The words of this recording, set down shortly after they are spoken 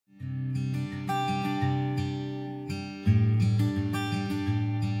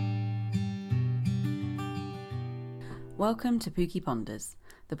Welcome to Pookie Ponders,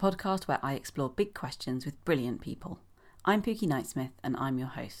 the podcast where I explore big questions with brilliant people. I'm Pookie Knightsmith and I'm your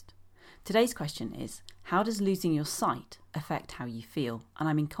host. Today's question is, how does losing your sight affect how you feel? And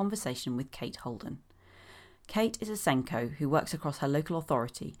I'm in conversation with Kate Holden. Kate is a SENCO who works across her local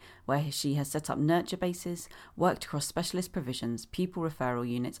authority, where she has set up nurture bases, worked across specialist provisions, pupil referral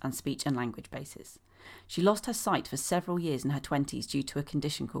units and speech and language bases. She lost her sight for several years in her 20s due to a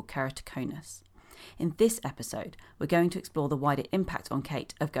condition called keratoconus. In this episode, we're going to explore the wider impact on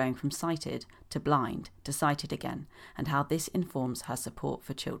Kate of going from sighted to blind to sighted again, and how this informs her support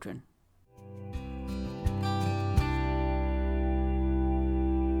for children.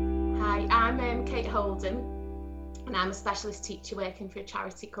 Hi, I'm Kate Holden, and I'm a specialist teacher working for a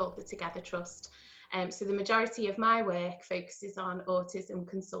charity called the Together Trust. So the majority of my work focuses on autism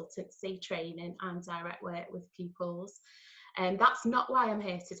consultancy training and direct work with pupils. And that's not why I'm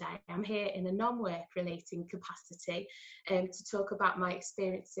here today. I'm here in a non-work relating capacity to talk about my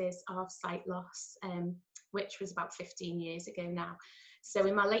experiences of sight loss, which was about 15 years ago now. So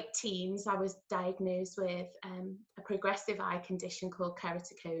in my late teens, I was diagnosed with a progressive eye condition called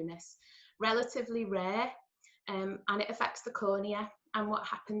keratoconus, relatively rare, and it affects the cornea. And what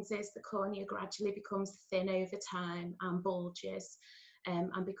happens is the cornea gradually becomes thin over time and bulges.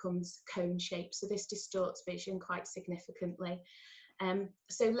 And becomes cone shaped, so this distorts vision quite significantly.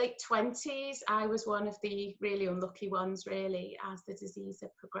 So late 20s, I was one of the really unlucky ones, really, as the disease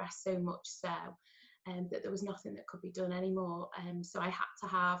had progressed so much so that there was nothing that could be done anymore. So I had to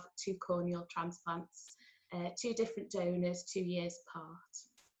have 2 corneal transplants, 2 different donors, 2 years apart.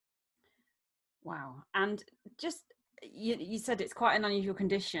 Wow. And just you said it's quite an unusual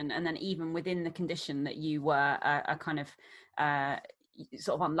condition, and then even within the condition that you were a kind of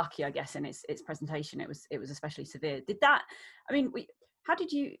sort of unlucky, I guess, in its presentation. It was especially severe. Did that, I mean,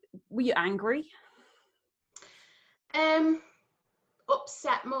 were you angry?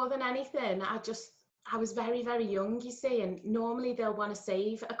 Upset more than anything. I was very, very young, you see, and normally they'll want to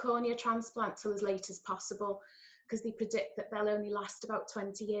save a cornea transplant till as late as possible because they predict that they'll only last about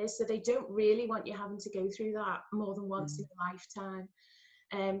 20 years. So they don't really want you having to go through that more than once in a lifetime.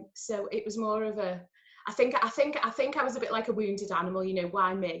 So it was more of a, I think I was a bit like a wounded animal, you know,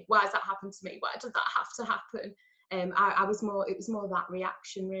 why me? Why has that happened to me? Why did that have to happen? It was more that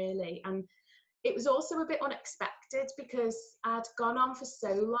reaction, really. And it was also a bit unexpected because I'd gone on for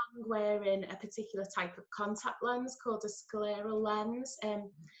so long wearing a particular type of contact lens called a scleral lens.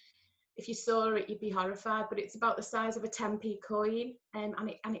 If you saw it, you'd be horrified, but it's about the size of a 10p coin, and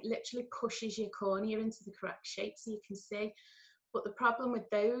it literally pushes your cornea into the correct shape so you can see. But the problem with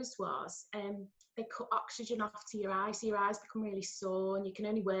those was they cut oxygen off to your eyes, so your eyes become really sore, and you can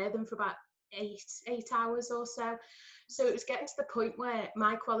only wear them for about eight hours or so. So it was getting to the point where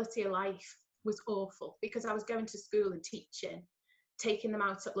my quality of life was awful because I was going to school and teaching, taking them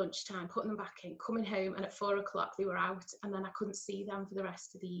out at lunchtime, putting them back in, coming home, and at 4 o'clock they were out, and then I couldn't see them for the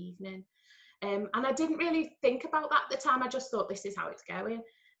rest of the evening. And I didn't really think about that at the time. I just thought, this is how it's going.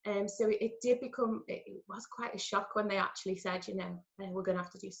 So it was quite a shock when they actually said, you know, we're going to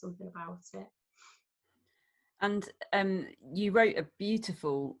have to do something about it. And you wrote a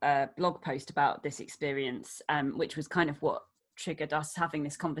beautiful blog post about this experience, which was kind of what triggered us having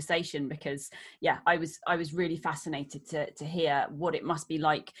this conversation, because I was really fascinated to hear what it must be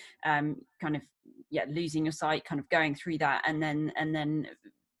like, losing your sight, kind of going through that, and then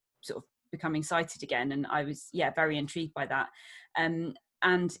sort of becoming sighted again. And I was very intrigued by that.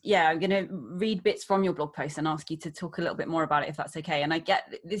 I'm going to read bits from your blog post and ask you to talk a little bit more about it, if that's okay. And I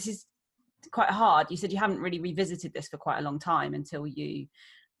get this is quite hard. You said you haven't really revisited this for quite a long time until you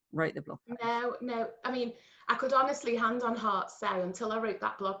wrote the blog post. No. I mean, I could honestly, hand on heart, say until I wrote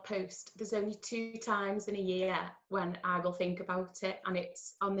that blog post, there's only 2 times in a year when I will think about it, and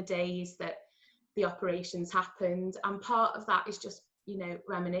it's on the days that the operations happened. And part of that is just, you know,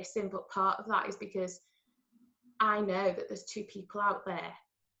 reminiscing, but part of that is because I know that there's 2 people out there,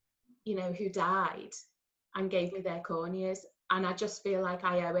 you know, who died and gave me their corneas, and I just feel like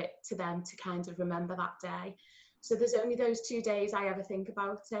I owe it to them to kind of remember that day. So there's only those 2 days I ever think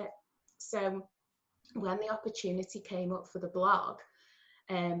about it. So when the opportunity came up for the blog,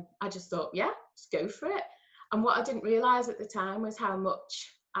 I just thought, let's go for it. And what I didn't realise at the time was how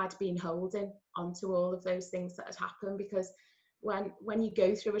much I'd been holding onto all of those things that had happened, because when you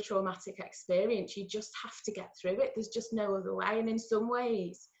go through a traumatic experience, you just have to get through it. There's just no other way. And in some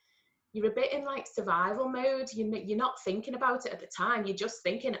ways, you're a bit in like survival mode. You're not thinking about it at the time. You're just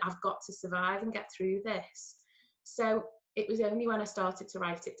thinking, I've got to survive and get through this. So it was only when I started to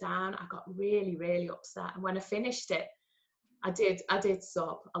write it down, I got really, really upset. And when I finished it, I did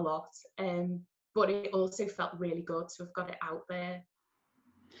sob a lot. but it also felt really good to have got it out there.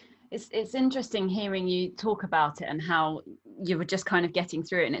 It's interesting hearing you talk about it and how you were just kind of getting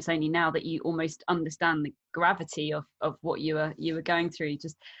through it, and it's only now that you almost understand the gravity of what you were going through.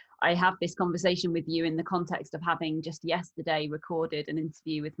 Just, I have this conversation with you in the context of having just yesterday recorded an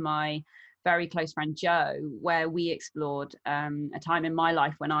interview with my very close friend Joe, where we explored a time in my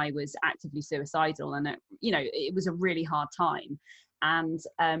life when I was actively suicidal, and it was a really hard time. And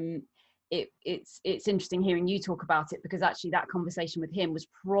it's interesting hearing you talk about it, because actually that conversation with him was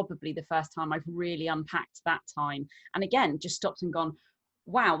probably the first time I've really unpacked that time, and again just stopped and gone,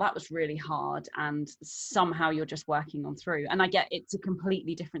 wow, that was really hard, and somehow you're just working on through. And I get it's a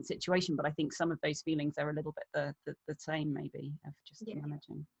completely different situation, but I think some of those feelings are a little bit the same, maybe, of just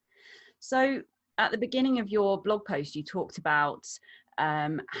managing. So at the beginning of your blog post, you talked about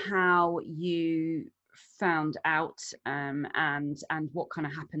how you found out and what kind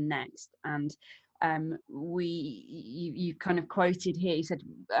of happened next. And you kind of quoted here, you said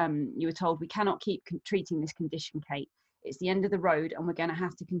you were told, "We cannot keep treating this condition, Kate. It's the end of the road and we're going to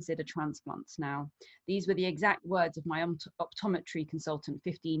have to consider transplants now." These were the exact words of my optometry consultant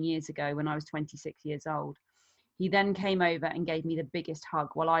 15 years ago when I was 26 years old. He then came over and gave me the biggest hug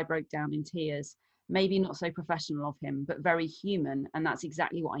while I broke down in tears. Maybe not so professional of him, but very human. And that's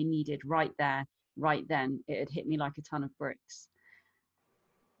exactly what I needed right there, right then. It had hit me like a ton of bricks.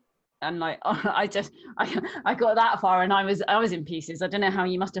 And like, I got that far and I was in pieces. I don't know how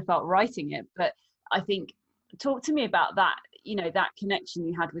you must have felt writing it, but I think, talk to me about that, that connection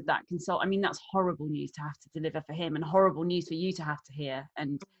you had with that consult. I mean, that's horrible news to have to deliver for him, and horrible news for you to have to hear.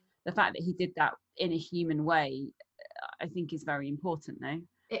 And the fact that he did that in a human way, I think is very important, no?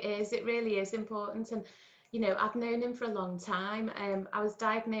 It really is important. And I've known him for a long time. I was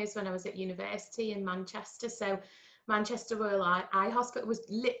diagnosed when I was at university in Manchester, so Manchester Royal Eye Hospital was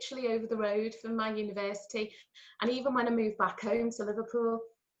literally over the road from my university. And even when I moved back home to Liverpool,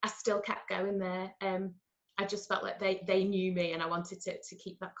 I still kept going there. I just felt like they knew me, and I wanted to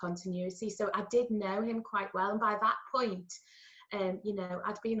keep that continuity. So I did know him quite well, and by that point,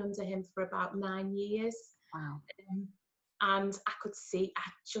 I'd been under him for about 9 years. Wow. And I could see, I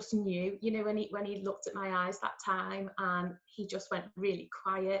just knew, when he looked at my eyes that time, and he just went really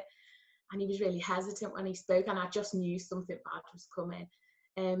quiet, and he was really hesitant when he spoke, and I just knew something bad was coming.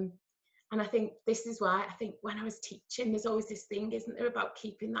 And I think this is why, I think when I was teaching, there's always this thing, isn't there, about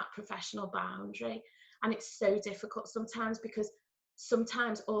keeping that professional boundary. And it's so difficult sometimes, because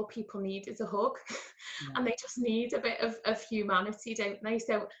sometimes all people need is a hug. And they just need a bit of humanity, don't they?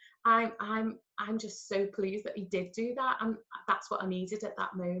 So I'm just so pleased that he did do that, and that's what I needed at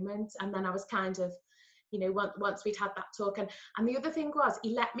that moment. And then I was kind of, once we'd had that talk, and the other thing was,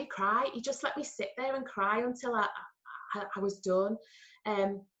 he let me cry. He just let me sit there and cry until I was done.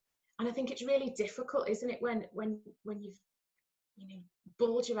 And I think it's really difficult, isn't it, when you've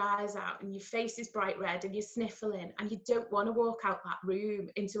bulge your eyes out and your face is bright red and you're sniffling, and you don't want to walk out that room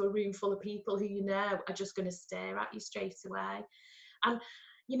into a room full of people who are just going to stare at you straight away. And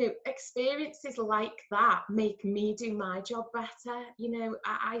experiences like that make me do my job better.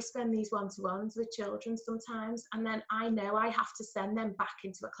 I spend these one-to-ones with children sometimes, and then I know I have to send them back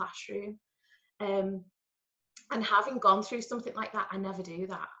into a classroom. And having gone through something like that, I never do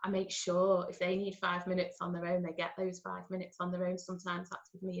that. I make sure if they need 5 minutes on their own, they get those 5 minutes on their own. Sometimes that's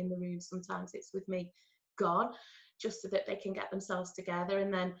with me in the room, sometimes it's with me gone, just so that they can get themselves together.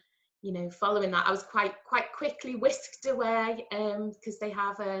 And then, following that, I was quite quickly whisked away, because they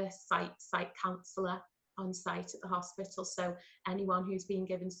have a site counsellor on site at the hospital. So anyone who's been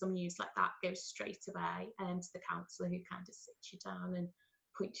given some news like that goes straight away to the counsellor, who kind of sits you down and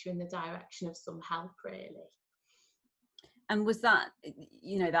points you in the direction of some help, really. And was that,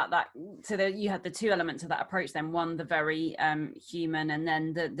 so that you had the two elements of that approach then, one, the very human, and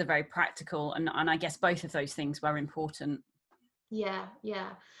then the very practical, and I guess both of those things were important. Yeah.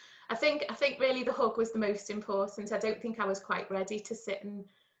 I think really the hug was the most important. I don't think I was quite ready to sit and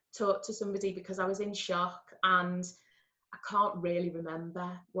talk to somebody, because I was in shock, and I can't really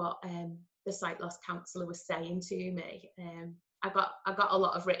remember what the sight loss counsellor was saying to me. I got a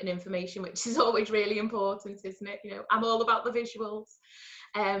lot of written information, which is always really important, isn't it? I'm all about the visuals.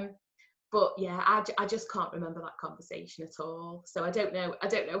 But yeah, I just can't remember that conversation at all. So I don't know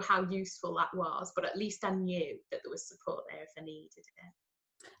how useful that was, but at least I knew that there was support there if I needed it.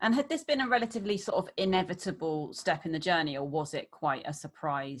 And had this been a relatively sort of inevitable step in the journey, or was it quite a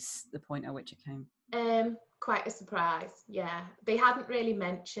surprise, the point at which it came? Quite a surprise, yeah. They hadn't really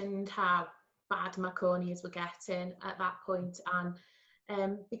mentioned how bad my corneas were getting at that point,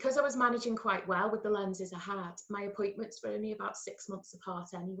 and because I was managing quite well with the lenses I had, my appointments were only about 6 months apart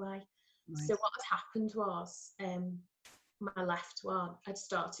anyway. Right. So what had happened was my left one had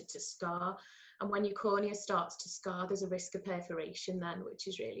started to scar, and when your cornea starts to scar, there's a risk of perforation then, which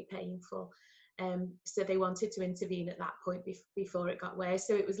is really painful. So they wanted to intervene at that point before it got worse.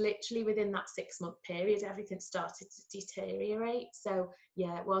 So it was literally within that 6-month period, everything started to deteriorate. So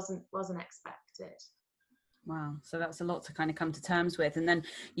yeah, it wasn't expected. Wow. So that's a lot to kind of come to terms with. And then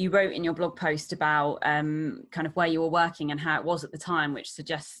you wrote in your blog post about kind of where you were working and how it was at the time, which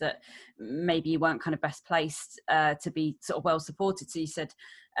suggests that maybe you weren't kind of best placed to be sort of well supported. So you said,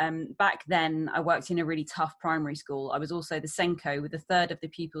 back then I worked in a really tough primary school. I was also the SENCO with a third of the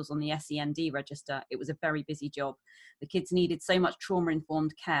pupils on the SEND register. It was a very busy job. The kids needed so much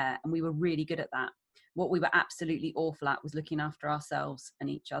trauma-informed care, and we were really good at that. What we were absolutely awful at was looking after ourselves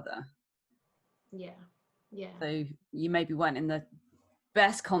and each other. Yeah. Yeah. So you maybe weren't in the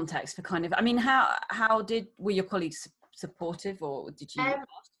best context for kind of, I mean, were your colleagues supportive, or did you ask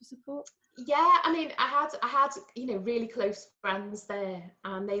for support? Yeah, I mean, I had, you know, really close friends there,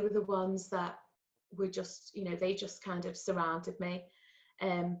 and they were the ones that were just, you know, they just kind of surrounded me.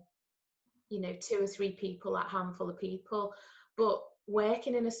 You know, 2 or 3 people, that handful of people. But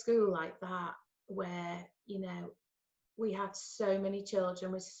working in a school like that, where, you know, we had so many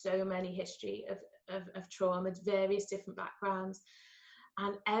children with so many history of trauma, various different backgrounds,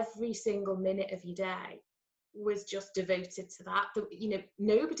 and every single minute of your day was just devoted to that. You know,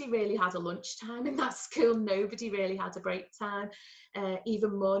 nobody really had a lunchtime in that school. Nobody really had a break time.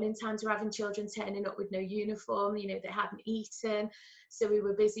 Even morning times, we're having children turning up with no uniform. You know, they hadn't eaten, so we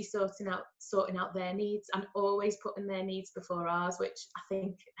were busy sorting out their needs, and always putting their needs before ours, which I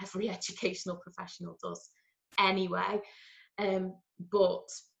think every educational professional does anyway. But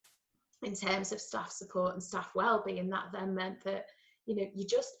in terms of staff support and staff well-being, that then meant that, you know, you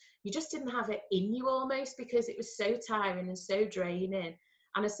just didn't have it in you almost, because it was so tiring and so draining.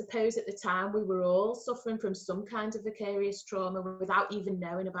 And I suppose at the time we were all suffering from some kind of vicarious trauma without even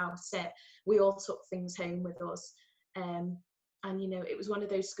knowing about it. We all took things home with us. And, you know, it was one of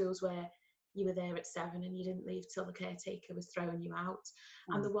those schools where you were there at 7 and you didn't leave till the caretaker was throwing you out.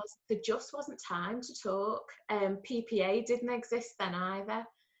 And there just wasn't time to talk. PPA didn't exist then either.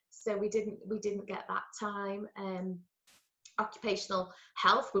 So we didn't get that time. Occupational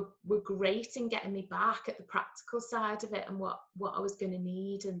health were great in getting me back at the practical side of it and what I was going to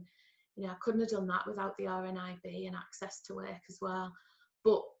need. And, you know, I couldn't have done that without the RNIB and access to work as well.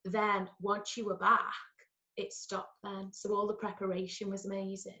 But then once you were back, it stopped then. So all the preparation was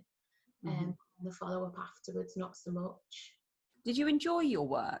amazing. And the follow-up afterwards, not so much. Did you enjoy your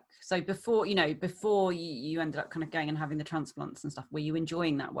work? So before you ended up kind of going and having the transplants and stuff, were you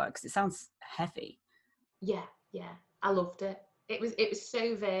enjoying that work? Because it sounds heavy. Yeah, I loved it. It was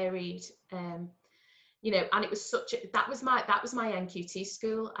so varied, you know, and it was that was my NQT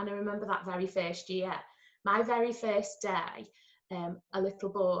school. And I remember that very first year, my very first day, a little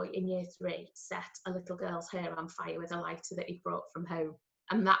boy in year 3 set a little girl's hair on fire with a lighter that he brought from home.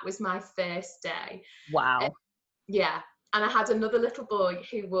 And that was my first day. Wow. Yeah. And I had another little boy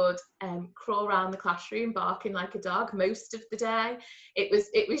who would crawl around the classroom barking like a dog most of the day. It was,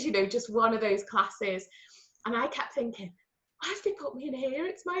 you know, just one of those classes. And I kept thinking, why have they put me in here?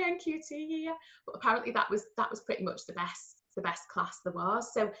 It's my NQT year. But apparently that was pretty much the best class there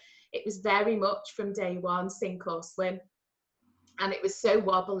was. So it was very much from day one, sink or swim. And it was so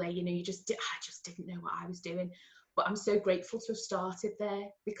wobbly, you know, I just didn't know what I was doing. But I'm so grateful to have started there,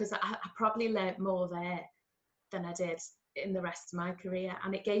 because I probably learnt more there than I did in the rest of my career.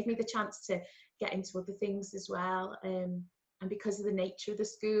 And it gave me the chance to get into other things as well. And because of the nature of the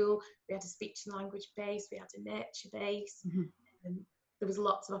school, we had a speech and language base, we had a nurture base, and there was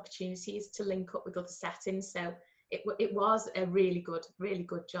lots of opportunities to link up with other settings. So it was a really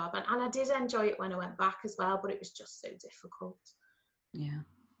good job. And I did enjoy it when I went back as well, but it was just so difficult.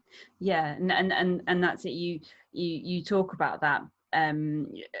 Yeah, and that's it. You talk about that,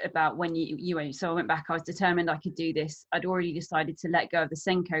 about when you went. So I went back. I was determined I could do this. I'd already decided to let go of the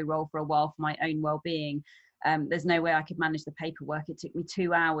SENCO role for a while for my own well-being. There's no way I could manage the paperwork. It took me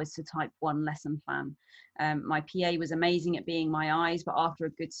 2 hours to type one lesson plan. My PA was amazing at being my eyes, but after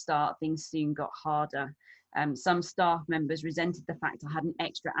a good start, things soon got harder. Some staff members resented the fact I had an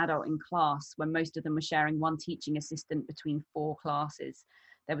extra adult in class when most of them were sharing one teaching assistant between 4 classes.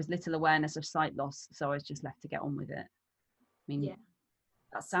 There was little awareness of sight loss, so I was just left to get on with it. I mean,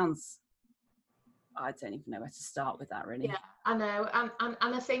 that sounds, I don't even know where to start with that, really. Yeah, I know. And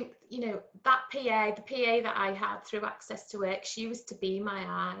I think, you know, that the PA that I had through Access to Work, she was to be my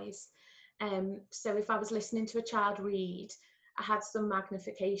eyes. So if I was listening to a child read, I had some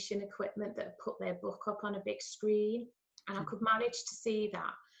magnification equipment that put their book up on a big screen, and I could manage to see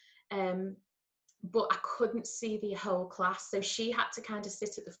that. But I couldn't see the whole class, so she had to kind of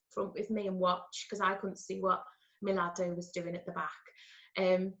sit at the front with me and watch, because I couldn't see what Milado was doing at the back.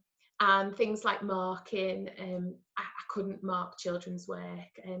 And things like marking, I couldn't mark children's work,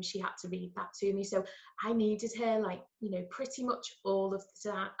 and she had to read that to me, so I needed her, like, you know, pretty much all of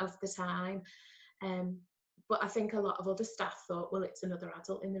the time. But I think a lot of other staff thought, well, it's another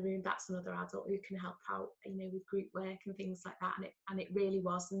adult in the room, that's another adult who can help out, you know, with group work and things like that, and it really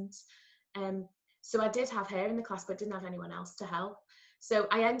wasn't. So I did have her in the class, but didn't have anyone else to help. So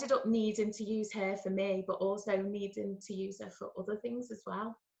I ended up needing to use her for me, but also needing to use her for other things as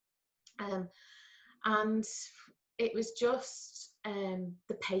well. And it was just,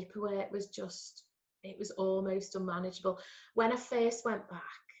 the paperwork was just, it was almost unmanageable. When I first went back,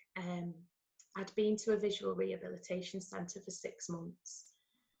 I'd been to a visual rehabilitation centre for 6 months.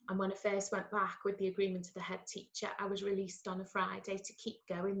 And when I first went back with the agreement of the head teacher, I was released on a Friday to keep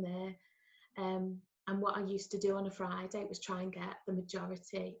going there. And what I used to do on a Friday was try and get the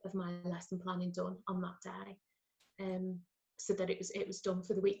majority of my lesson planning done on that day, so that it was done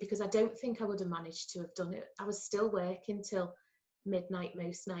for the week, because I don't think I would have managed to have done it. I was still working till midnight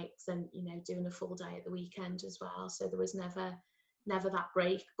most nights, and, you know, doing a full day at the weekend as well, so there was never that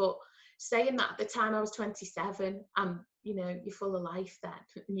break. But saying that, at the time I was 27, and, you know, you're full of life then,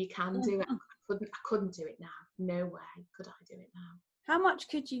 and you can do it. I couldn't do it now. No way could I do it now. How much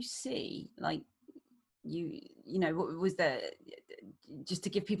could you see? Like, you know, what was there, just to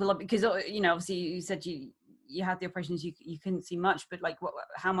give people up, because, you know, obviously you said you had the operations, you couldn't see much, but like,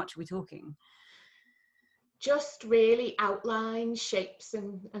 how much are we talking? Just really outlines, shapes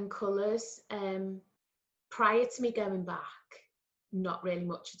and colours. Prior to me going back, not really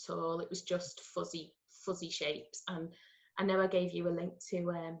much at all. It was just fuzzy shapes. And I know I gave you a link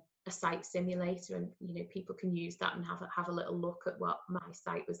to a sight simulator, and, you know, people can use that and have a little look at what my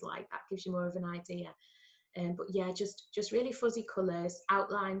sight was like. That gives you more of an idea. But yeah, just really fuzzy colours,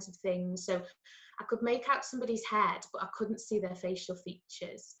 outlines of things. So I could make out somebody's head, but I couldn't see their facial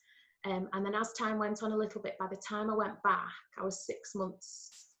features. And then as time went on a little bit, by the time I went back, I was 6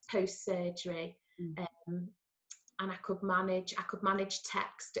 months post-surgery. And I could manage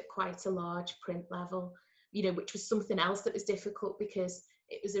text at quite a large print level, you know, which was something else that was difficult, because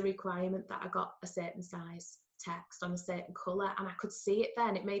it was a requirement that I got a certain size text on a certain colour, and I could see it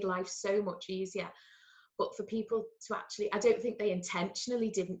then. It made life so much easier. But for people to actually, I don't think they intentionally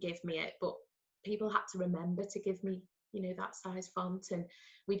didn't give me it, but people had to remember to give me, you know, that size font. And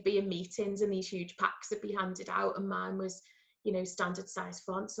we'd be in meetings and these huge packs would be handed out, and mine was, you know, standard size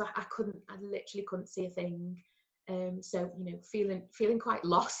font. So I literally couldn't see a thing. So, you know, feeling quite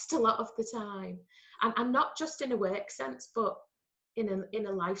lost a lot of the time, and not just in a work sense, but in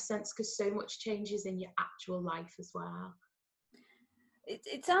a life sense, because so much changes in your actual life as well.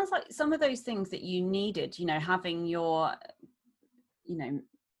 It sounds like some of those things that you needed, you know, having your, you know,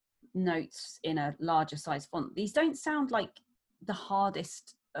 notes in a larger size font, these don't sound like the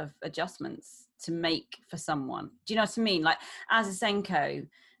hardest of adjustments to make for someone. Do you know what I mean? Like, as a SENCO,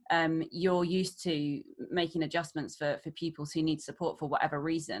 you're used to making adjustments for pupils who need support for whatever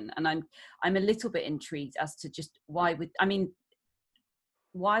reason, and I'm a little bit intrigued as to just why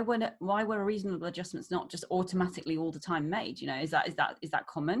were reasonable adjustments not just automatically all the time made? You know, is that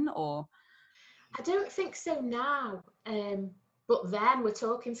common? Or I don't think so now, but then we're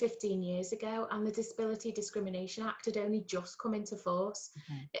talking 15 years ago, and the Disability Discrimination Act had only just come into force.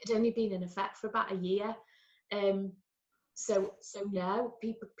 It had only been in effect for about a year. So no,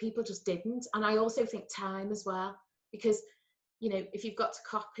 people just didn't. And I also think time as well, because, you know, if you've got to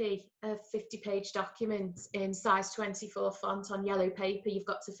copy a 50-page document in size 24 font on yellow paper, you've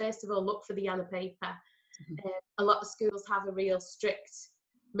got to first of all look for the yellow paper. A lot of schools have a real strict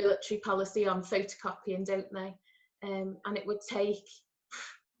military policy on photocopying, don't they? And it would take,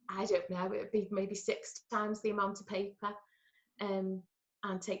 I don't know, it would be maybe 6 times the amount of paper, and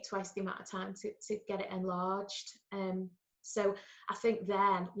take twice the amount of time to get it enlarged. So I think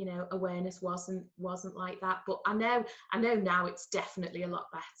then, you know, awareness wasn't like that. But I know now it's definitely a lot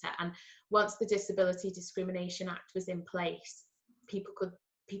better. And once the Disability Discrimination Act was in place, people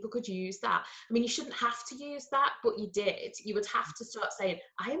could use that. I mean, you shouldn't have to use that, but you did. You would have to start saying,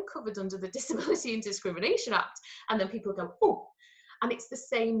 I am covered under the Disability and Discrimination Act. And then people go, oh. And it's the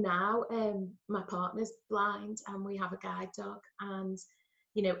same now. My partner's blind, and we have a guide dog. And,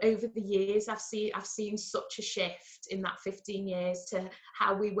 you know, over the years, I've seen such a shift in that 15 years to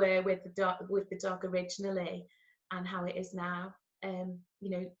how we were with the dog originally and how it is now. You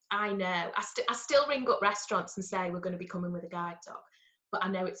know, I still ring up restaurants and say we're going to be coming with a guide dog, but I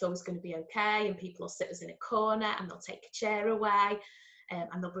know it's always going to be okay, and people will sit us in a corner and they'll take a chair away.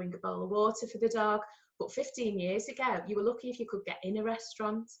 and they'll bring a bowl of water for the dog. But 15 years ago, you were lucky if you could get in a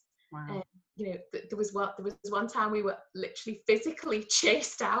restaurant. Wow. There was one time we were literally physically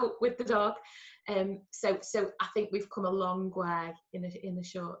chased out with the dog. So I think we've come a long way in a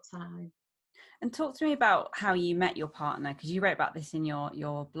short time. And talk to me about how you met your partner, because you wrote about this in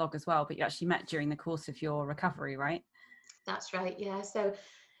your blog as well, but you actually met during the course of your recovery, right? That's right, yeah. So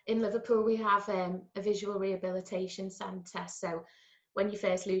in Liverpool, we have a visual rehabilitation centre. So when you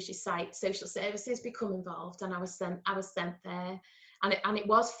first lose your sight, social services become involved, and I was sent there. And it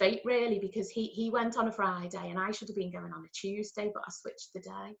was fate, really, because he went on a Friday and I should have been going on a Tuesday, but I switched the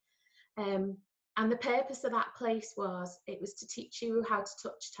day. And the purpose of that place was to teach you how to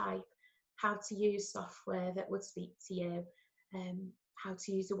touch type, how to use software that would speak to you, how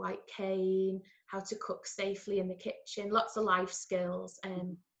to use a white cane, how to cook safely in the kitchen, lots of life skills,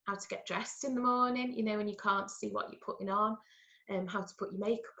 how to get dressed in the morning, when you can't see what you're putting on, how to put your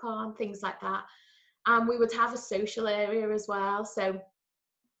makeup on, things like that. And we would have a social area as well. So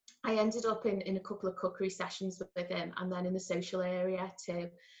I ended up in a couple of cookery sessions with him, and then in the social area too.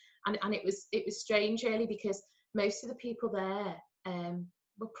 And it was strange, really, because most of the people there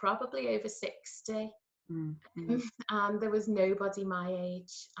were probably over 60. Mm-hmm. And there was nobody my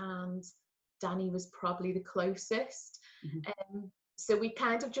age, and Danny was probably the closest. Mm-hmm. So we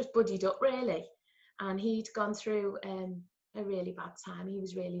kind of just buddied up, really. And he'd gone through a really bad time. He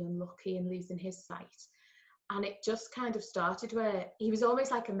was really unlucky in losing his sight. And it just kind of started where he was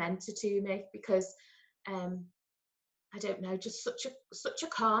almost like a mentor to me, because I don't know, just such a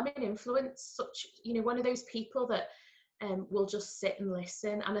calming influence, one of those people that will just sit and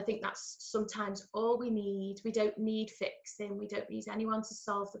listen. And I think that's sometimes all we need. We don't need fixing. We don't need anyone to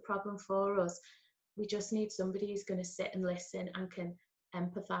solve the problem for us. We just need somebody who's going to sit and listen and can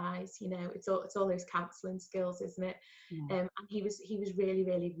empathize. It's all those counselling skills, isn't it? Yeah. And he was really,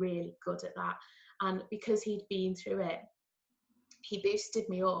 really, really good at that. And because he'd been through it, he boosted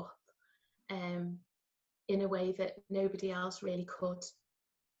me up in a way that nobody else really could.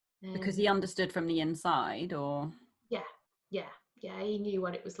 Because he understood from the inside, or? Yeah, he knew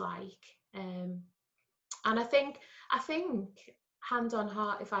what it was like. And I think hand on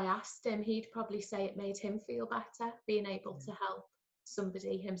heart, if I asked him, he'd probably say it made him feel better being able to help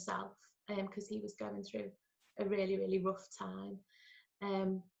somebody himself, because he was going through a really, really rough time.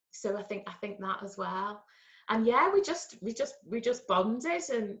 So I think that as well. And yeah, we just bonded,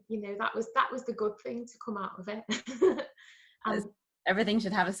 and that was the good thing to come out of it. And everything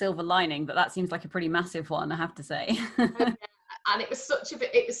should have a silver lining, but that seems like a pretty massive one, I have to say. And it was such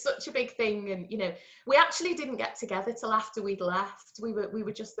a big thing. And we actually didn't get together till after we'd left. We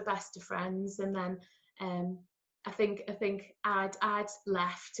were just the best of friends. And then I think I'd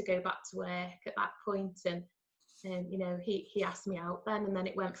left to go back to work at that point, and he asked me out then, and then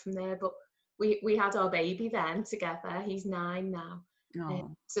it went from there. But we had our baby then together. He's 9 now.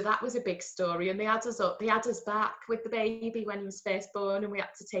 So that was a big story, and they had us back with the baby when he was first born, and we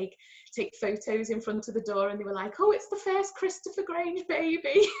had to take photos in front of the door, and they were like, "Oh, it's the first Christopher Grange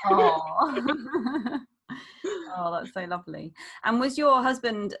baby." Oh, that's so lovely. And was your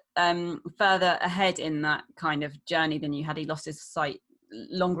husband further ahead in that kind of journey than you? Had he lost his sight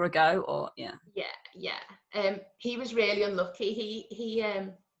longer ago, or? Yeah. He was really unlucky. He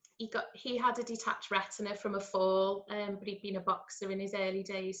had a detached retina from a fall, but he'd been a boxer in his early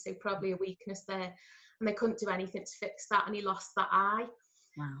days, so probably a weakness there, and they couldn't do anything to fix that, and he lost that eye.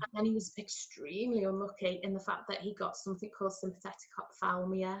 Wow. And then he was extremely unlucky in the fact that he got something called sympathetic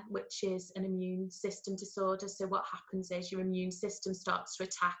ophthalmia, which is an immune system disorder. So what happens is your immune system starts to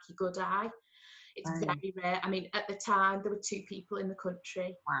attack your good eye. It's very rare. I mean, at the time, there were 2 people in the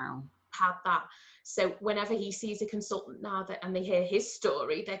country. Wow. Had that. So whenever he sees a consultant now and they hear his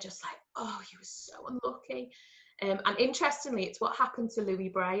story, they're just like, "Oh, he was so unlucky." And interestingly, it's what happened to Louis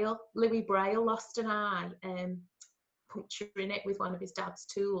Braille. Louis Braille lost an eye, puncturing it with one of his dad's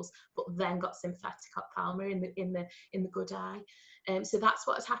tools, but then got sympathetic ophthalmia in the good eye. So that's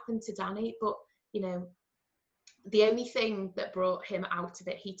what has happened to Danny. But the only thing that brought him out of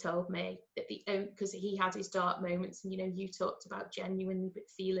it, he told me, that because he had his dark moments, and you talked about genuinely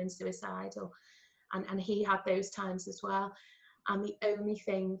feeling suicidal, and he had those times as well. And the only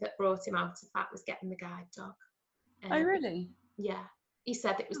thing that brought him out of that was getting the guide dog. Oh, really? Yeah. He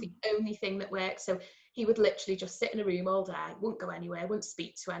said it was the only thing that worked. So he would literally just sit in a room all day, wouldn't go anywhere, wouldn't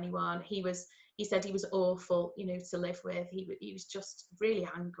speak to anyone. He said he was awful, to live with. He was just really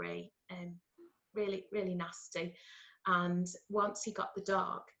angry and really, really nasty. And once he got the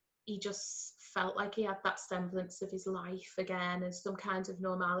dog, he just felt like he had that semblance of his life again and some kind of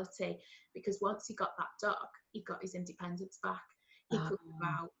normality, because once he got that dog, he got his independence back. he could go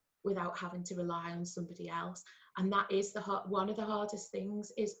out without having to rely on somebody else. And that is one of the hardest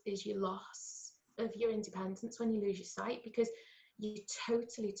things is your loss of your independence when you lose your sight, because you're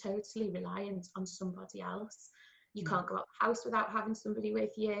totally reliant on somebody else. You can't go out the house without having somebody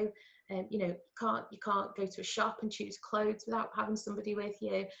with you. You know, you can't go to a shop and choose clothes without having somebody with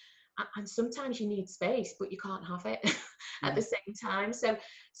you. And sometimes you need space, but you can't have it at the same time. So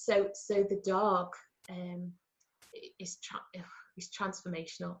the dog is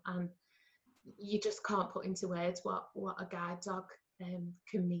transformational, and you just can't put into words what a guide dog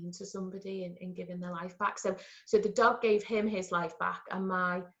can mean to somebody in giving their life back. So the dog gave him his life back, and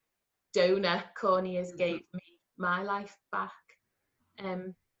my donor corneas gave me my life back.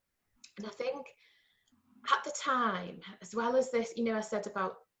 And I think at the time, as well as this, you know, I said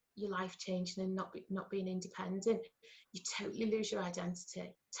about your life changing and not being independent, you totally lose your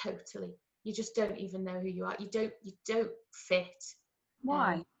identity. Totally, you just don't even know who you are. You don't fit.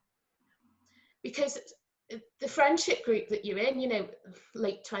 Why? Because the friendship group that you're in, you know,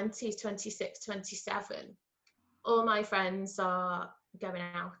 late 20s, 26, 27, all my friends are going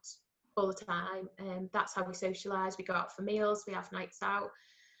out all the time, and that's how we socialize. We go out for meals, we have nights out.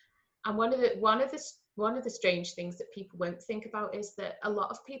 And one of the strange things that people won't think about is that a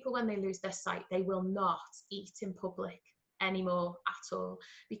lot of people, when they lose their sight, they will not eat in public anymore at all,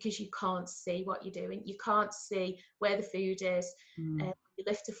 because you can't see what you're doing. You can't see where the food is. You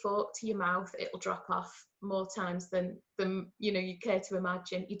lift a fork to your mouth, it'll drop off more times than you know you care to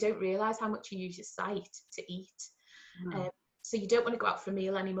imagine. You don't realize how much you use your sight to eat. So you don't want to go out for a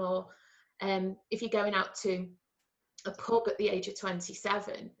meal anymore. If you're going out to a pub at the age of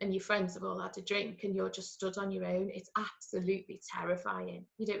 27 and your friends have all had a drink and you're just stood on your own, it's absolutely terrifying.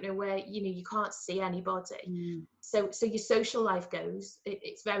 You don't know where, you know, you can't see anybody. So your social life goes.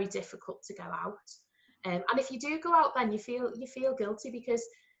 It's very difficult to go out. And if you do go out, then you feel guilty, because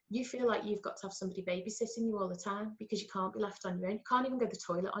you feel like you've got to have somebody babysitting you all the time, because you can't be left on your own. You can't even go to the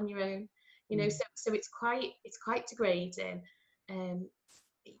toilet on your own. You know, so it's quite degrading.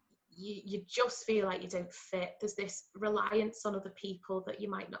 You just feel like you don't fit. There's this reliance on other people that you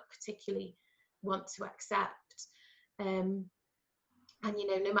might not particularly want to accept. And you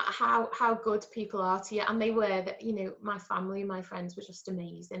know, no matter how good people are to you, and they were, that, you know, my family, my friends were just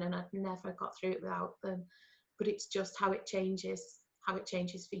amazing, and I've never got through it without them. But it's just how it changes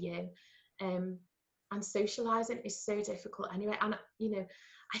for you. And socializing is so difficult anyway. And you know,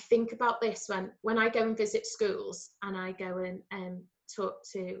 I think about this when I go and visit schools, and I go and talk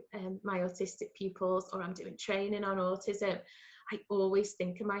to my autistic pupils, or I'm doing training on autism. I always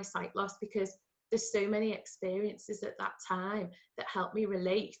think of my sight loss, because there's so many experiences at that time that help me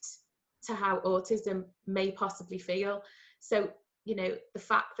relate to how autism may possibly feel. So, you know, the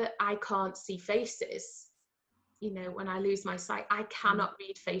fact that I can't see faces, you know, when I lose my sight, I cannot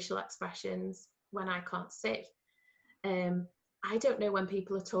read facial expressions when I can't see. I don't know when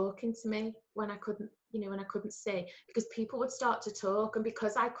people are talking to me when I couldn't see, because people would start to talk, and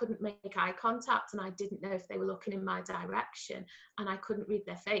because I couldn't make eye contact and I didn't know if they were looking in my direction and I couldn't read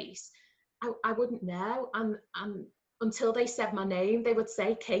their face, I wouldn't know. And until they said my name, they would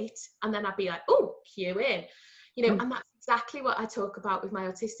say Kate, and then I'd be like, oh, cue in, you know. And that's exactly what I talk about with my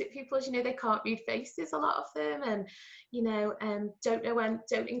autistic pupils. You know, they can't read faces, a lot of them, and you know, don't know when,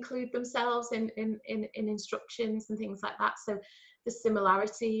 don't include themselves in instructions and things like that. So the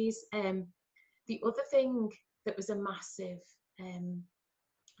similarities. The other thing that was a massive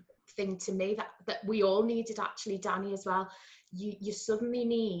thing to me that we all needed, actually, Danny, as well. You suddenly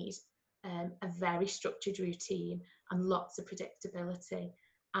need a very structured routine and lots of predictability.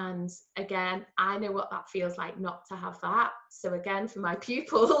 And again, I know what that feels like not to have that. So again, for my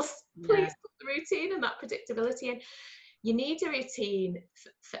pupils, please put the routine and that predictability in. You need a routine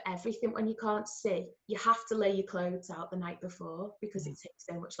for everything. When you can't see, you have to lay your clothes out the night before, because it takes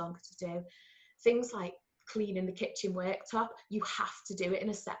so much longer to do. Things like cleaning the kitchen worktop, you have to do it in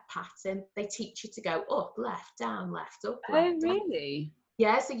a set pattern. They teach you to go up, left, down, left, up, left, down. Really?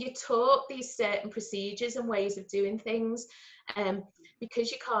 Yeah, so you're taught these certain procedures and ways of doing things.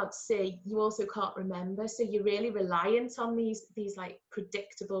 Because you can't see, you also can't remember. So you're really reliant on these like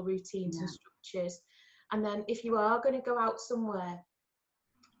predictable routines and structures. And then if you are going to go out somewhere,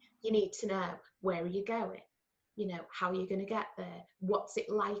 you need to know, where are you going? You know, how are you going to get there? What's it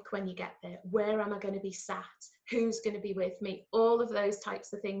like when you get there? Where am I going to be sat? Who's going to be with me? All of those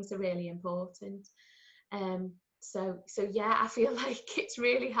types of things are really important. So yeah, I feel like it's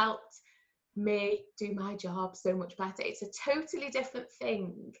really helped me do my job so much better. It's a totally different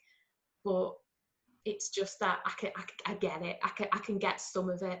thing, but it's just that I get it. I can get some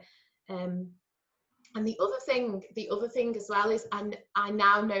of it. And the other thing as well is, and I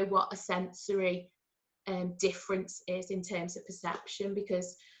now know what a sensory difference is in terms of perception,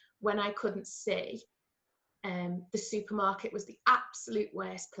 because when I couldn't see, the supermarket was the absolute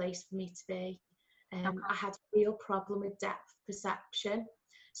worst place for me to be. I had a real problem with depth perception.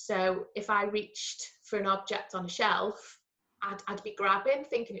 So if I reached for an object on a shelf, I'd be grabbing,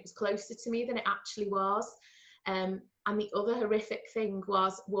 thinking it was closer to me than it actually was. And the other horrific thing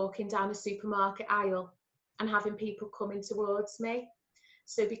was walking down a supermarket aisle and having people coming towards me.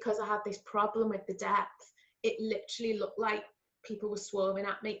 So because I had this problem with the depth, it literally looked like people were swarming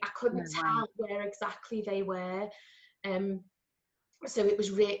at me. I couldn't tell where exactly they were. So it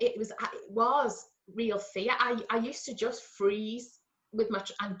was real fear. I used to just freeze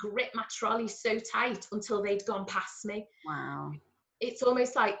and grip my trolley so tight until they'd gone past me. Wow. It's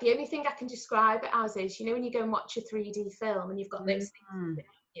almost like, the only thing I can describe it as is, you know, when you go and watch a 3D film and you've got those things at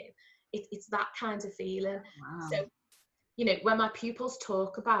you, it's that kind of feeling. Wow. So, you know, when my pupils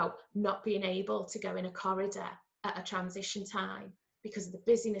talk about not being able to go in a corridor at a transition time because of the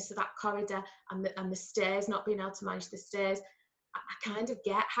busyness of that corridor and the stairs, not being able to manage the stairs, I kind of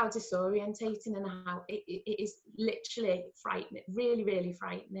get how disorientating and how it is literally frightening, really, really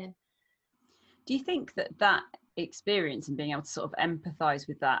frightening. Do you think that experience and being able to sort of empathise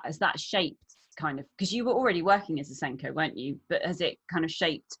with that, has that shaped kind of, because you were already working as a Senko, weren't you? But has it kind of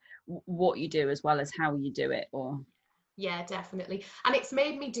shaped what you do as well as how you do it? Or yeah, definitely. And it's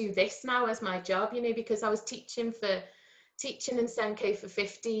made me do this now as my job, you know, because I was teaching in Senko for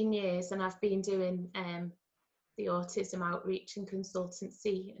 15 years, and I've been doing the autism outreach and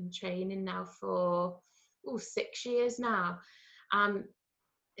consultancy and training now for 6 years now. I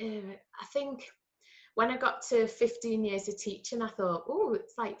think when I got to 15 years of teaching, I thought,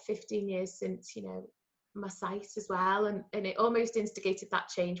 it's like 15 years since, you know, my sight as well. And it almost instigated that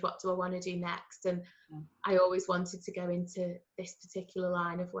change. What do I want to do next? And I always wanted to go into this particular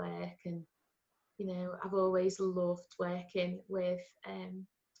line of work. And, you know, I've always loved working with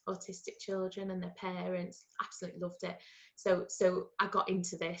autistic children and their parents. Absolutely loved it. So I got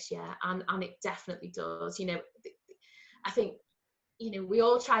into this, and it definitely does. You know, I think, you know, we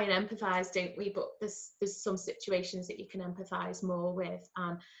all try and empathise, don't we? But there's some situations that you can empathise more with,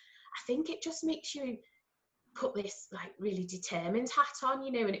 and I think it just makes you put this like really determined hat on,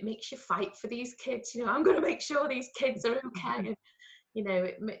 you know, and it makes you fight for these kids. You know, I'm going to make sure these kids are okay, and you know,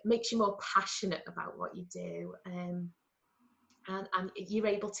 it makes you more passionate about what you do, and you're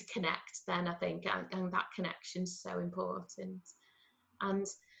able to connect then, I think, and that connection's so important. And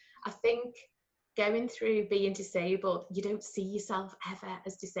I think going through being disabled, you don't see yourself ever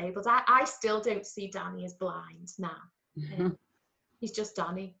as disabled. I still don't see Danny as blind now. He's just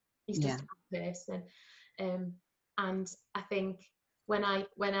Danny. He's just a person. And I think when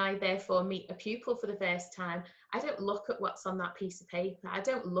I therefore meet a pupil for the first time, I don't look at what's on that piece of paper. I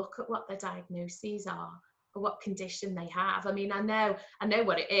don't look at what their diagnoses are or what condition they have. I mean, I know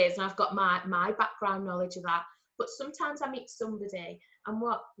what it is, and I've got my background knowledge of that. But sometimes I meet somebody, and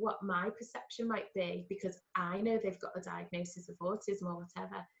what my perception might be, because I know they've got a diagnosis of autism or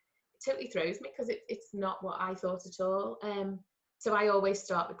whatever, it totally throws me, because it's not what I thought at all. So I always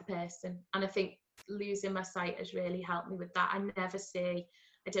start with the person, and I think losing my sight has really helped me with that. I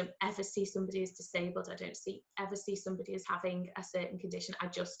don't ever see somebody as disabled. I don't ever see somebody as having a certain condition. I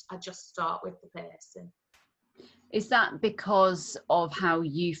just start with the person. Is that because of how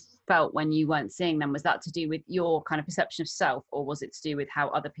you felt when you weren't seeing them? Was that to do with your kind of perception of self, or was it to do with how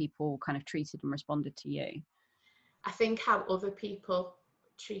other people kind of treated and responded to you? I think how other people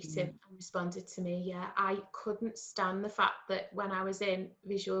treated and responded to me. Yeah, I couldn't stand the fact that when I was in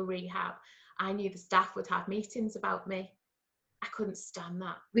visual rehab, I knew the staff would have meetings about me. I couldn't stand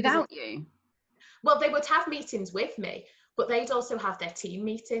that. Without you? Well, they would have meetings with me, but they'd also have their team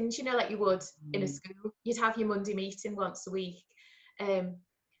meetings, you know, like you would in a school. You'd have your Monday meeting once a week. And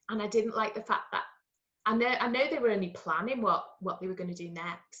I didn't like the fact that I know they were only planning what they were going to do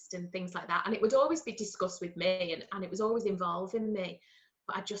next and things like that. And it would always be discussed with me, and it was always involving me.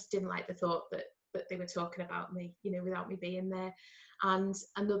 But I just didn't like the thought that they were talking about me, you know, without me being there. And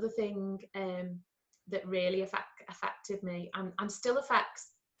another thing that really affected me and still affects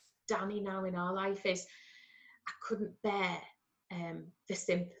Danny now in our life is I couldn't bear the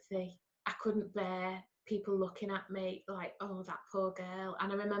sympathy. I couldn't bear people looking at me like, oh, that poor girl.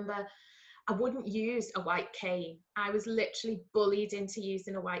 And I remember I wouldn't use a white cane. I was literally bullied into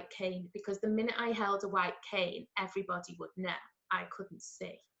using a white cane, because the minute I held a white cane, everybody would know I couldn't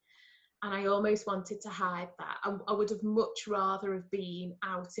see. And I almost wanted to hide that. I would have much rather have been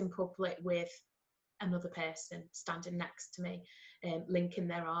out in public with another person standing next to me. linking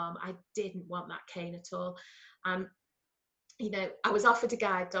their arm. I didn't want that cane at all. And I was offered a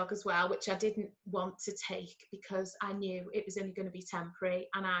guide dog as well, which I didn't want to take because I knew it was only going to be temporary,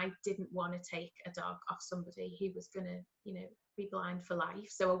 and I didn't want to take a dog off somebody who was going to, be blind for life.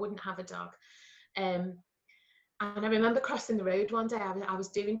 So I wouldn't have a dog. And I remember crossing the road one day. I was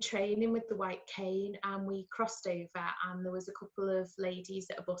doing training with the white cane, and we crossed over, and there was a couple of ladies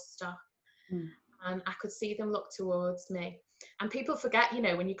at a bus stop, and I could see them look towards me. And people forget,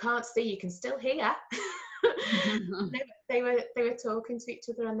 when you can't see, you can still hear. They were talking to each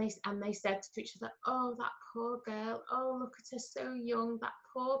other, and they said to each other, "Oh, that poor girl! Oh, look at her, so young. That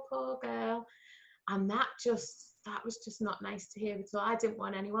poor girl." And that was just not nice to hear at all. I didn't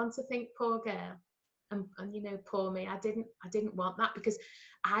want anyone to think poor girl, and poor me. I didn't want that, because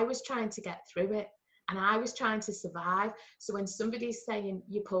I was trying to get through it, and I was trying to survive. So when somebody's saying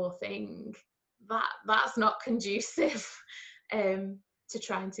you poor thing, that's not conducive to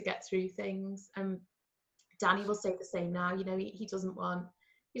trying to get through things. Danny will say the same now. He doesn't want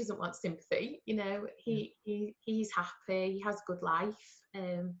sympathy. He's happy. He has a good life,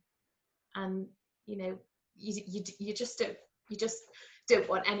 and you just don't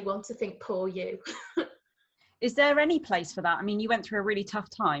want anyone to think poor you. Is there any place for that? I mean, you went through a really tough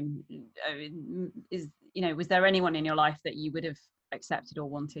time. Was there anyone in your life that you would have accepted or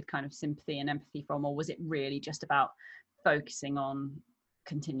wanted kind of sympathy and empathy from, or was it really just about focusing on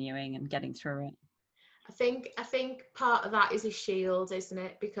continuing and getting through it? I think part of that is a shield, isn't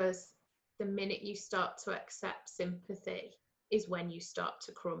it? Because the minute you start to accept sympathy is when you start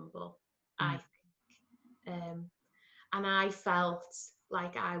to crumble, I think. And I felt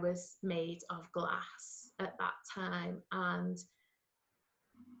like I was made of glass at that time, and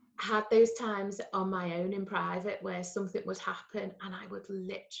had those times on my own in private where something would happen and I would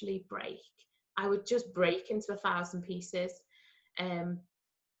literally break. I would just break into 1,000 pieces.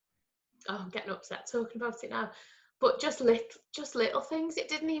 I'm getting upset talking about it now, but just little things. It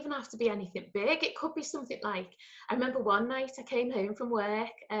didn't even have to be anything big. It could be something like, I remember one night I came home from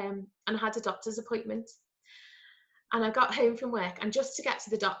work and I had a doctor's appointment, and I got home from work, and just to get to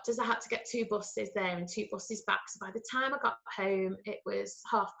the doctor's I had to get 2 buses there and 2 buses back. So by the time I got home it was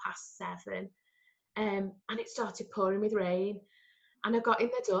 7:30, and it started pouring with rain, and I got in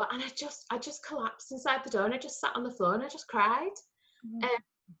the door and I just collapsed inside the door, and I just sat on the floor and I just cried.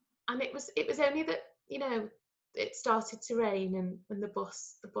 And it was only that it started to rain, and the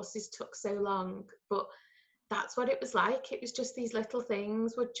buses took so long, but that's what it was like. It was just these little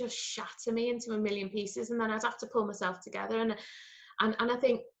things would just shatter me into a million pieces, and then I'd have to pull myself together. And I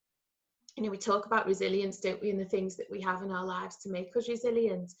think we talk about resilience, don't we, and the things that we have in our lives to make us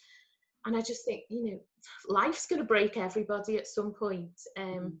resilient. And I just think life's going to break everybody at some point,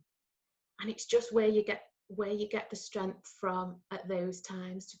 and it's just where you get the strength from at those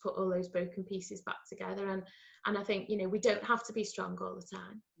times to put all those broken pieces back together. And I think we don't have to be strong all the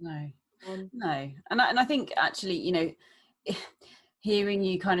time. No. And I think actually hearing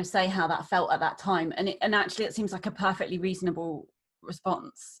you kind of say how that felt at that time, and actually it seems like a perfectly reasonable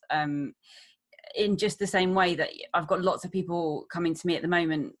response, in just the same way that I've got lots of people coming to me at the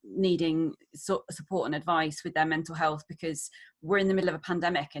moment needing support and advice with their mental health, because we're in the middle of a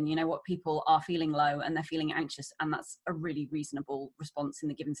pandemic, and people are feeling low and they're feeling anxious, and that's a really reasonable response in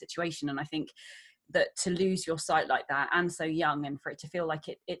the given situation. And I think that to lose your sight like that, and so young, and for it to feel like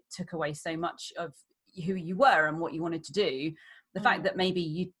it took away so much of who you were and what you wanted to do, the fact that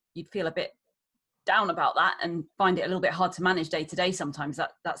maybe you'd feel a bit down about that and find it a little bit hard to manage day to day sometimes,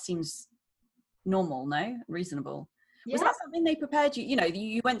 that seems normal, no? Reasonable. Yeah. Was that something they prepared you?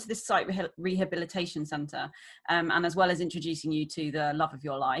 You went to this site rehabilitation centre, and as well as introducing you to the love of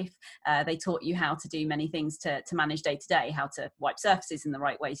your life, they taught you how to do many things to manage day to day, how to wipe surfaces in the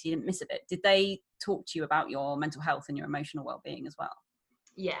right way so you didn't miss a bit. Did they talk to you about your mental health and your emotional well-being as well?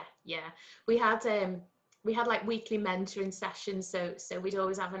 Yeah. We had like weekly mentoring sessions, so we'd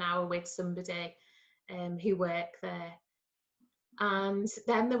always have an hour with somebody who worked there. And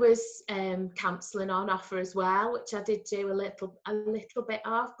then there was counselling on offer as well, which I did do a little bit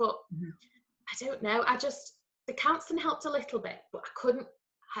of, but I don't know. The counselling helped a little bit, but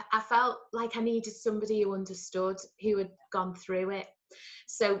I felt like I needed somebody who understood, who had gone through it.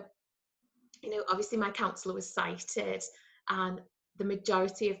 So, obviously my counsellor was sighted, and the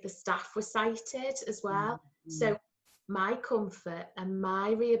majority of the staff were sighted as well. So my comfort and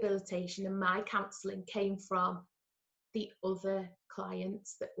my rehabilitation and my counselling came from the other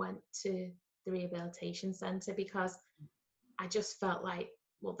clients that went to the rehabilitation centre, because I just felt like,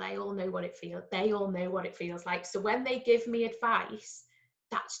 well, they all know what it feels like. So when they give me advice,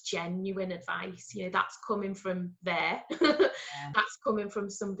 that's genuine advice. You know, that's coming from there. That's coming from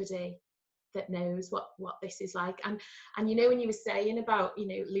somebody that knows what this is like. And you know, when you were saying about, you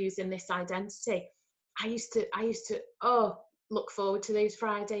know, losing this identity, I used to look forward to those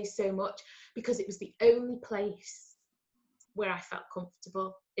Fridays so much, because it was the only place where I felt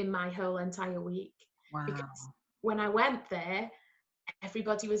comfortable in my whole entire week. Wow. Because when I went there,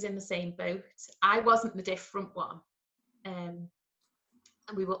 everybody was in the same boat. I wasn't the different one. And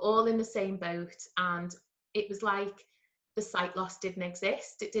we were all in the same boat, and it was like the sight loss didn't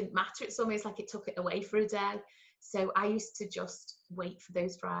exist. It didn't matter. It's almost like it took it away for a day. So I used to just wait for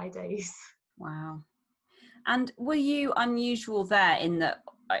those Fridays. Wow. And were you unusual there in that,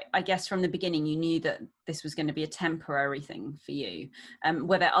 I guess from the beginning, you knew that this was going to be a temporary thing for you?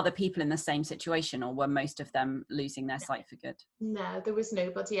 Were there other people in the same situation, or were most of them losing their sight for good? No, there was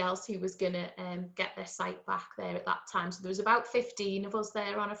nobody else who was going to get their sight back there at that time. So there was about 15 of us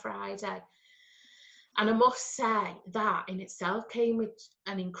there on a Friday. And I must say that in itself came with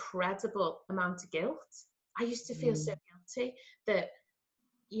an incredible amount of guilt. I used to feel so guilty that,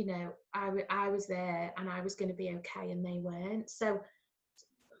 you know, I was there and I was going to be okay and they weren't. So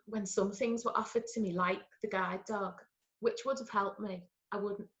when some things were offered to me, like the guide dog, which would have helped me, I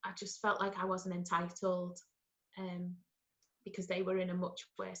just felt like I wasn't entitled, because they were in a much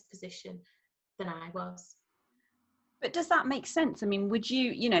worse position than I was. But does that make sense? I mean, would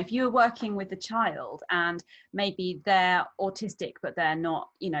you, you know, if you were working with a child and maybe they're autistic, but they're not,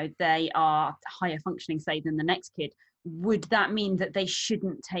 you know, they are higher functioning, say, than the next kid, would that mean that they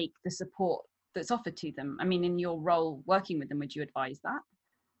shouldn't take the support that's offered to them? I mean, in your role working with them, would you advise that?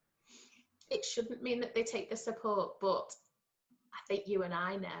 It shouldn't mean that they take the support, but I think you and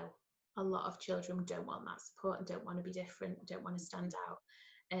I know a lot of children don't want that support and don't want to be different, don't want to stand out.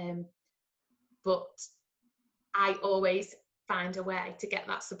 But I always find a way to get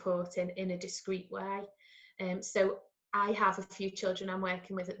that support in a discreet way. So I have a few children I'm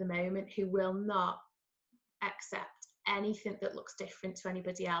working with at the moment who will not accept anything that looks different to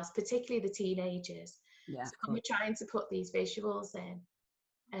anybody else, particularly the teenagers. Yeah. So when we're trying to put these visuals in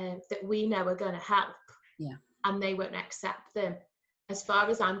that we know are going to help, and they won't accept them, as far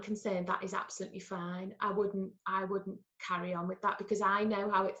as I'm concerned, that is absolutely fine. I wouldn't carry on with that, because I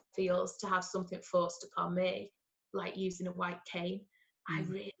know how it feels to have something forced upon me, like using a white cane. I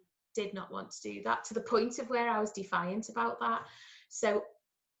really did not want to do that, to the point of where I was defiant about that. So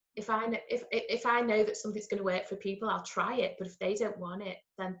if I know that something's going to work for people, I'll try it. But if they don't want it,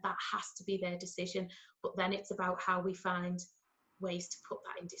 then that has to be their decision. But then it's about how we find ways to put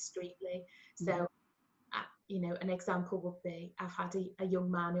that in discreetly. So you know, an example would be, I've had a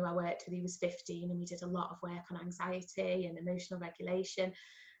young man who I worked with. He was 15 and we did a lot of work on anxiety and emotional regulation,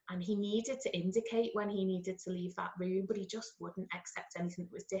 and he needed to indicate when he needed to leave that room, but he just wouldn't accept anything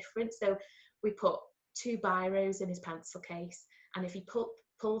that was different. So we put 2 biros in his pencil case, and if he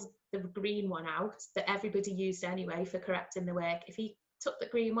pulled the green one out that everybody used anyway for correcting the work, if he took the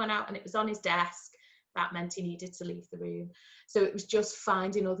green one out and it was on his desk, that meant he needed to leave the room. So it was just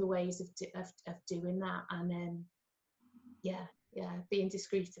finding other ways of doing that, and being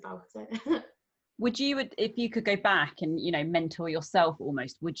discreet about it. Would you, if you could go back and, you know, mentor yourself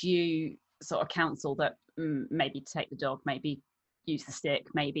almost, would you sort of counsel that maybe take the dog, maybe use the stick,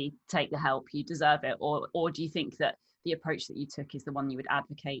 maybe take the help, you deserve it? Or do you think that the approach that you took is the one you would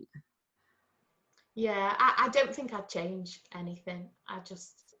advocate? Yeah, I don't think I'd change anything. I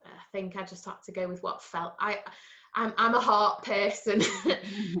think I just had to go with what felt. I'm a heart person,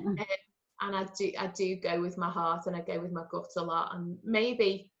 and I do go with my heart, and I go with my gut a lot. And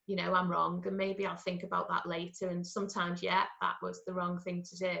maybe, you know, I'm wrong, and maybe I'll think about that later. And sometimes, that was the wrong thing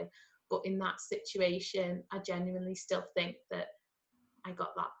to do. But in that situation, I genuinely still think that I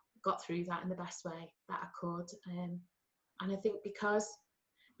got through that in the best way that I could. And I think because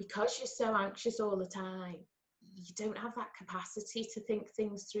you're so anxious all the time, you don't have that capacity to think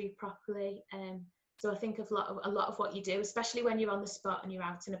things through properly. So I think a lot of what you do, especially when you're on the spot and you're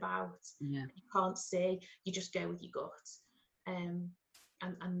out and about, you can't see, you just go with your gut, and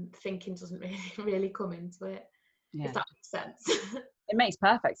thinking doesn't really come into it. If that makes sense. It makes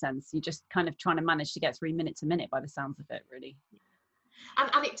perfect sense. You're just kind of trying to manage to get through minute to minute by the sounds of it, really.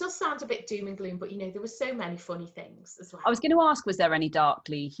 And it does sound a bit doom and gloom, but, you know, there were so many funny things as well. I was going to ask, was there any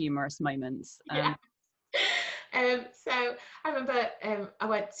darkly humorous moments? So I remember I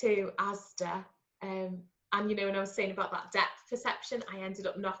went to Asda, and, you know, when I was saying about that depth perception, I ended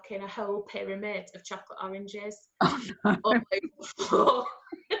up knocking a whole pyramid of chocolate oranges all over the floor.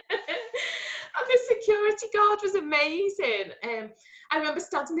 And the security guard was amazing. I remember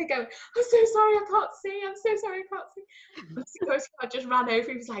standing there going, I'm so sorry, I can't see. I'm so sorry, I can't see. But the security guard just ran over.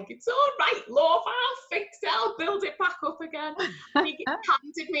 He was like, it's all right, love, I'll fix it. I'll build it back up again. And he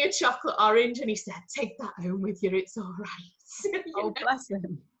handed me a chocolate orange and he said, take that home with you. It's all right. Oh, bless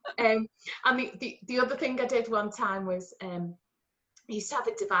him. And the other thing I did one time was you used to have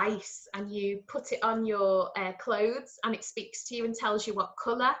a device and you put it on your clothes and it speaks to you and tells you what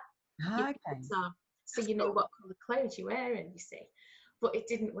colour your clothes are. So you know what colour clothes you're wearing, you see. But it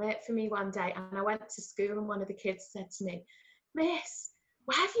didn't work for me one day, and I went to school and one of the kids said to me, Miss,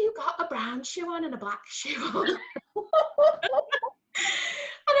 why have you got a brown shoe on and a black shoe on? And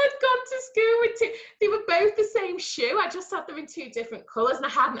I'd gone to school with two. They were both the same shoe. I just had them in two different colours, and I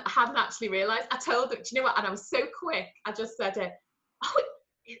hadn't actually realised. I told them, do you know what? And I was so quick. I just said,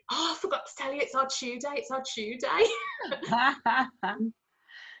 I forgot to tell you, it's odd shoe day. It's odd shoe day.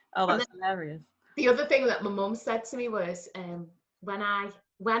 Oh, that's hilarious. The other thing that my mum said to me was, when my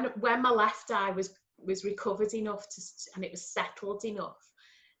left eye was recovered enough and it was settled enough,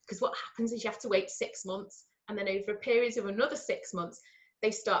 because what happens is you have to wait 6 months, and then over a period of another 6 months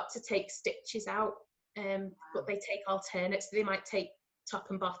they start to take stitches out, but they take alternates. So they might take top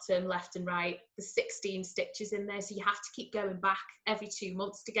and bottom, left and right. There's 16 stitches in there, so you have to keep going back every 2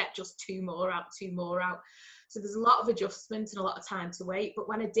 months to get just two more out. So there's a lot of adjustment and a lot of time to wait. But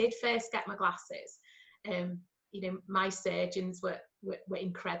when I did first get my glasses, my surgeons were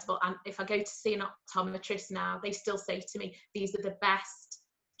incredible. And if I go to see an optometrist now, they still say to me, these are the best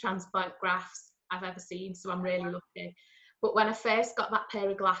transplant grafts I've ever seen. So I'm really lucky. But when I first got that pair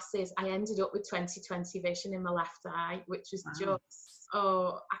of glasses, I ended up with 20/20 vision in my left eye, which was just,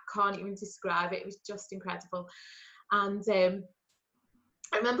 I can't even describe it. It was just incredible. And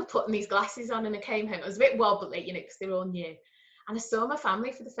I remember putting these glasses on and I came home. I was a bit wobbly, because they were all new. And I saw my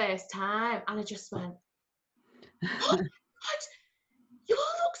family for the first time and I just went, oh my God, you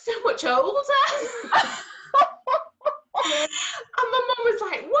all look so much older. And my mum was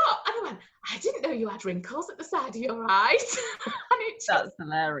like, what? And I went, I didn't know you had wrinkles at the side of your eyes. And that's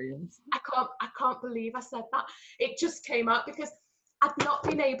hilarious. I can't believe I said that. It just came out because I'd not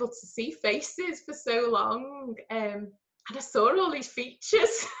been able to see faces for so long. And I saw all these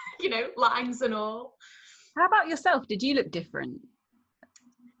features, lines and all. How about yourself? Did you look different?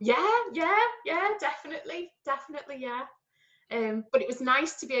 Yeah, definitely, yeah. But it was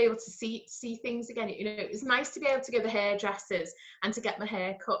nice to be able to see things again. It was nice to be able to go to the hairdressers and to get my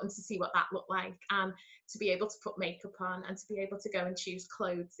hair cut and to see what that looked like, and to be able to put makeup on and to be able to go and choose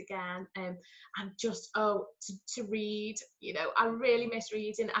clothes again, and just to read. I really miss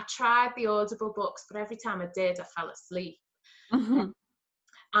reading. I tried the Audible books, but every time I did, I fell asleep. Mm-hmm.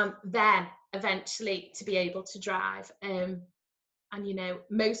 And then eventually to be able to drive. And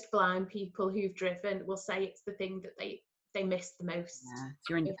most blind people who've driven will say it's the thing that they miss the most. Yeah, it's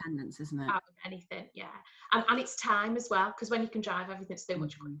your independence, isn't it? Out of anything, yeah. And it's time as well, because when you can drive, everything's so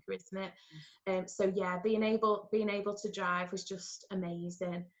much quicker, isn't it? So yeah, being able to drive was just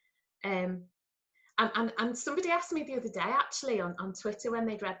amazing. And somebody asked me the other day, actually, on Twitter when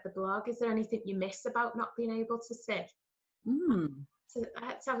they'd read the blog, is there anything you miss about not being able to see? So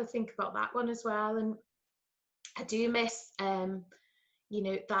let's have a think about that one as well. And I do miss that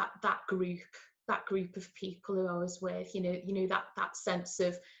group of people who I was with, that sense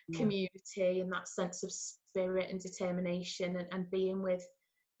of community and that sense of spirit and determination, and being with,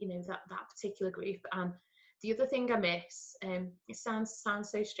 that particular group. And the other thing I miss, it sounds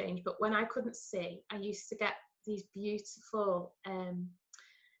so strange, but when I couldn't see, I used to get these beautiful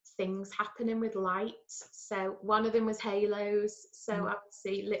things happening with light. So one of them was halos. So I would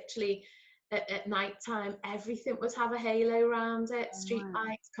see literally at night time, everything would have a halo around it. Street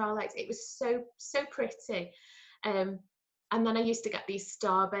lights, car lights. It was so pretty. And then I used to get these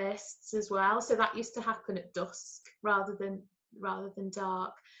starbursts as well. So that used to happen at dusk rather than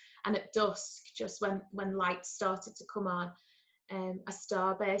dark. And at dusk, just when light started to come on, a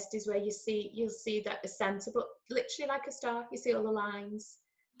starburst is where you'll see that the centre, but literally like a star. You see all the lines,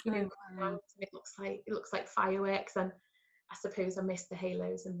 and it looks like fireworks. And I suppose I miss the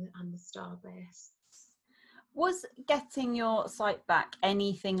halos and the starbursts. Was getting your sight back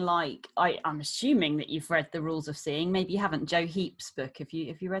anything like, I'm assuming that you've read The Rules of Seeing? Maybe you haven't. Joe Heap's book. Have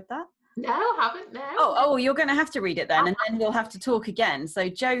you read that? No, haven't. No. Oh, you're going to have to read it then, and then we'll have to talk again. So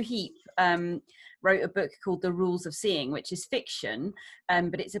Joe Heap wrote a book called The Rules of Seeing, which is fiction,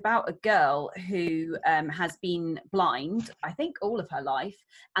 but it's about a girl who has been blind, I think, all of her life,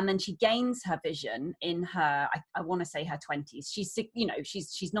 and then she gains her vision in her, I want to say her 20s.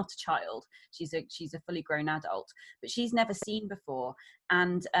 She's not a child. She's a fully grown adult, but she's never seen before,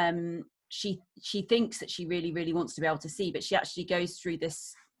 and she thinks that she really, really wants to be able to see, but she actually goes through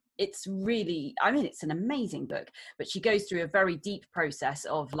this. It's really, I mean, it's an amazing book, but she goes through a very deep process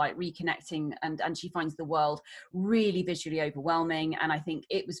of like reconnecting, and she finds the world really visually overwhelming. And I think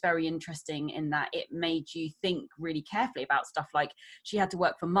it was very interesting in that it made you think really carefully about stuff like she had to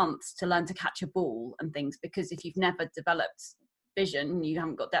work for months to learn to catch a ball and things, because if you've never developed vision, you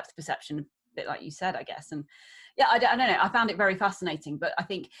haven't got depth perception, a bit like you said, I guess. And yeah, I don't know, I found it very fascinating, but I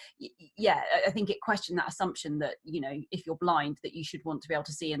think, yeah, I think it questioned that assumption that, you know, if you're blind, that you should want to be able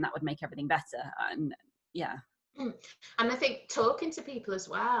to see, and that would make everything better. And yeah. And I think talking to people as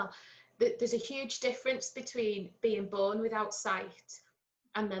well, there's a huge difference between being born without sight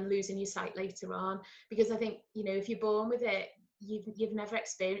and then losing your sight later on, because I think, you know, if you're born with it, you've never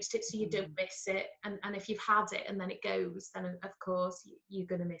experienced it, so you don't miss it, and if you've had it and then it goes, then of course you're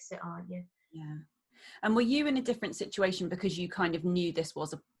going to miss it, aren't you? Yeah. And were you in a different situation because you kind of knew this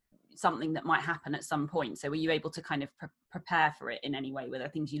was something that might happen at some point? So were you able to kind of prepare for it in any way? Were there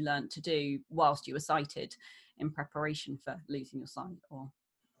things you learned to do whilst you were sighted in preparation for losing your sight? Or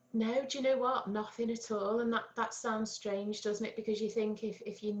no, do you know what? Nothing at all. And that sounds strange, doesn't it? Because you think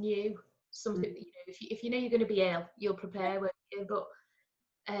if you knew something, you know, if you know you're going to be ill, you'll prepare. But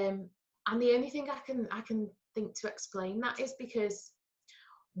and the only thing I can think to explain that is because,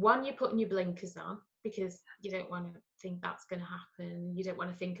 one, you're putting your blinkers on because you don't want to think that's going to happen. You don't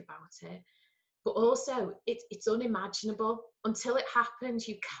want to think about it. But also, it's unimaginable. Until it happens,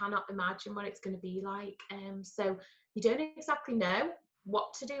 you cannot imagine what it's going to be like. So you don't exactly know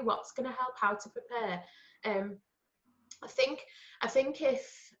what to do, what's going to help, how to prepare. I think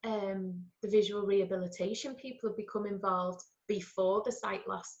if the visual rehabilitation people have become involved before the sight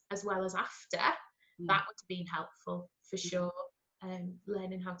loss as well as after, that would have been helpful for sure.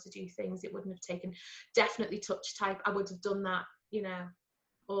 Learning how to do things, it wouldn't have taken, definitely touch type, I would have done that, you know,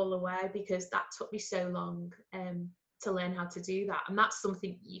 all the way, because that took me so long to learn how to do that, and that's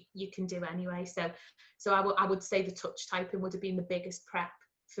something you can do anyway. So I would say the touch typing would have been the biggest prep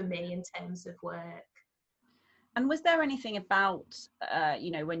for me in terms of work. And was there anything about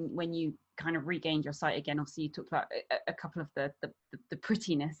you know, when you kind of regained your sight again, obviously you talked about a couple of the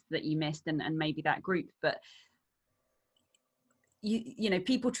prettiness that you missed, and maybe that group, but you know,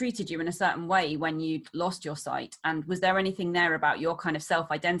 people treated you in a certain way when you'd lost your sight. And was there anything there about your kind of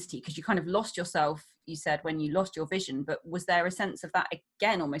self-identity, because you kind of lost yourself, you said, when you lost your vision, but was there a sense of that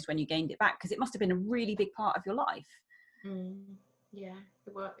again almost when you gained it back? Because it must have been a really big part of your life. Yeah,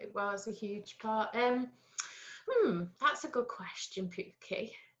 it was a huge part. That's a good question,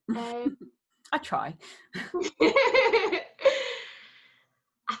 Pookie. I try.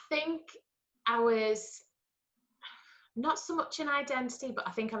 I think I was not so much an identity, but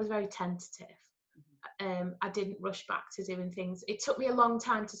I think I was very tentative. I didn't rush back to doing things. It took me a long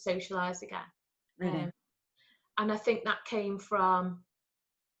time to socialise again. Really? And I think that came from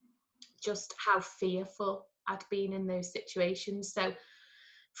just how fearful I'd been in those situations. So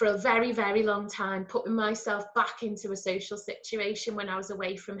for a very, very long time, putting myself back into a social situation when I was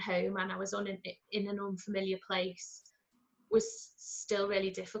away from home and I was in an unfamiliar place was still really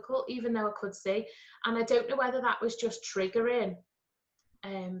difficult, even though I could see. And I don't know whether that was just triggering,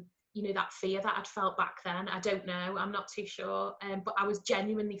 you know, that fear that I'd felt back then. I don't know. I'm not too sure. But I was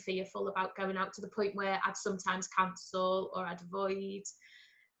genuinely fearful about going out, to the point where I'd sometimes cancel or I'd avoid.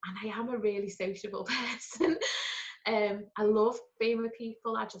 And I am a really sociable person. I love being with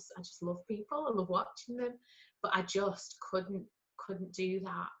people. I just love people. I love watching them. But I just couldn't do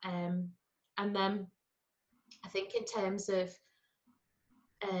that. And then I think in terms of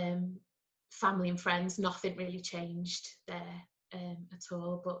family and friends, nothing really changed there at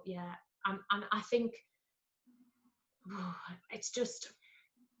all. But yeah, and I think it's just,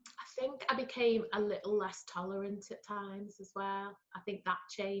 I think I became a little less tolerant at times as well. I think that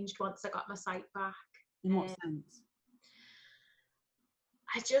changed once I got my sight back. In what sense?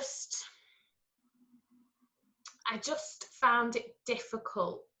 I just found it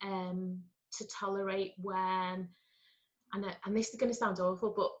difficult to tolerate when, and this is going to sound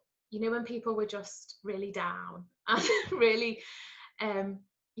awful, but you know, when people were just really down and really,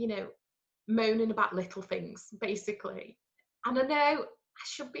 you know, moaning about little things, basically. And I know I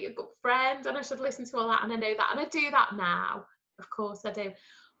should be a good friend and I should listen to all that, and I know that, and I do that now, of course I do.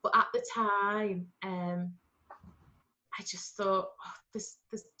 But at the time, I just thought, oh, there's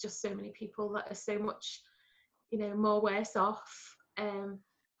just so many people that are so much, you know, more worse off.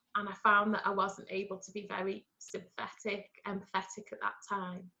 And I found that I wasn't able to be very sympathetic, empathetic at that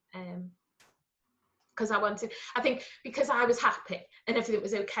time. Because I think because I was happy and everything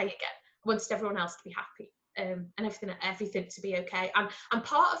was okay again, I wanted everyone else to be happy. and everything to be okay. And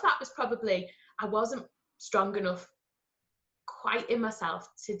part of that was probably I wasn't strong enough quite in myself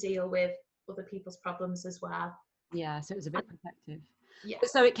to deal with other people's problems as well. Yeah, so it was a bit protective. Yeah.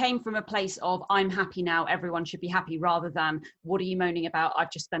 So it came from a place of I'm happy now, everyone should be happy, rather than what are you moaning about?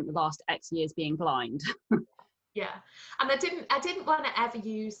 I've just spent the last X years being blind. Yeah, and I didn't want to ever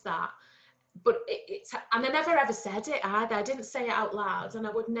use that, but it's and I never ever said it either. I didn't say it out loud, and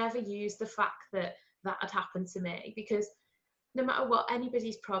I would never use the fact that had happened to me, because no matter what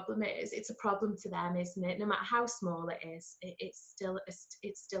anybody's problem is, it's a problem to them, isn't it? No matter how small it is, it still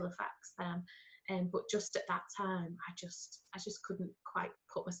affects them. But just at that time, I just couldn't quite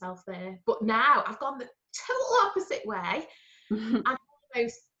put myself there. But now I've gone the total opposite way. I'm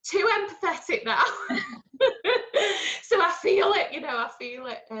almost too empathetic now. So I feel it, I feel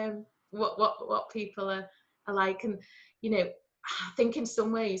it, what people are like. And, I think in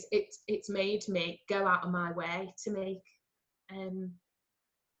some ways it's made me go out of my way to make,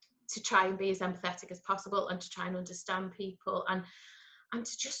 to try and be as empathetic as possible, and to try and understand people, and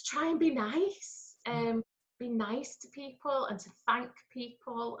to just try and be nice, be nice to people, and to thank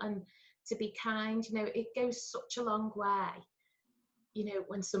people, and to be kind. It goes such a long way,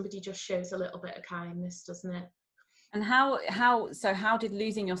 when somebody just shows a little bit of kindness, doesn't it? And how did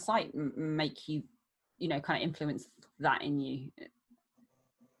losing your sight make you, kind of influence that in you?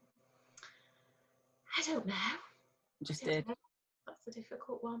 I don't know. Just did. That's a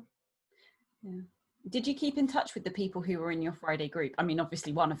difficult one. Yeah. Did you keep in touch with the people who were in your Friday group? I mean,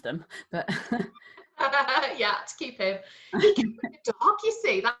 obviously one of them, but yeah, to keep him. He came with the dog, you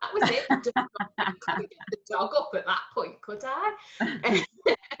see. That was it. I couldn't get the dog up at that point, could I?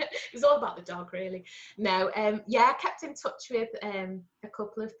 It was all about the dog, really. No, I kept in touch with a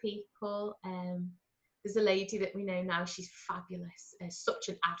couple of people. There's a lady that we know now. She's fabulous. Such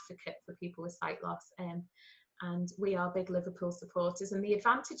an advocate for people with sight loss. And we are big Liverpool supporters. And the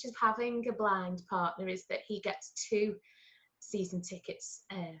advantage of having a blind partner is that he gets 2 season tickets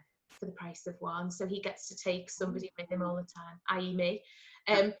for the price of 1. So he gets to take somebody with him all the time, i.e. me.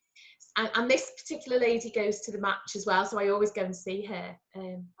 And this particular lady goes to the match as well, so I always go and see her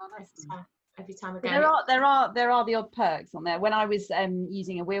every time I go. There are the odd perks on there. When I was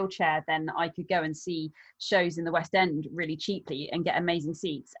using a wheelchair, then I could go and see shows in the West End really cheaply and get amazing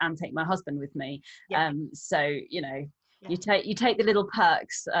seats and take my husband with me. Yeah. So you take the little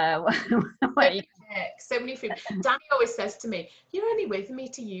perks. So many free. Danny always says to me, "You're only with me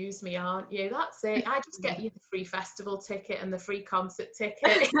to use me, aren't you? That's it. I just get you the free festival ticket and the free concert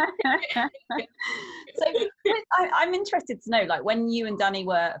ticket." So I'm interested to know, like, when you and Danny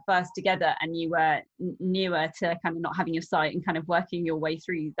were first together and you were newer to kind of not having your sight and kind of working your way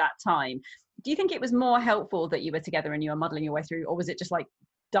through that time, do you think it was more helpful that you were together and you were muddling your way through, or was it just like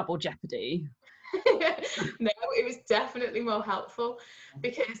double jeopardy? No, it was definitely more helpful,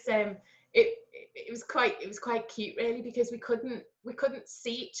 because it was quite cute, really, because we couldn't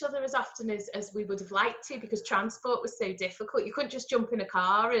see each other as often as we would have liked to, because transport was so difficult. You couldn't just jump in a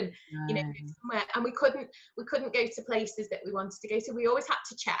car and go somewhere, and we couldn't go to places that we wanted to go to. We always had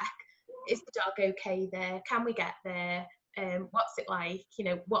to check, is the dog okay there? Can we get there? What's it like?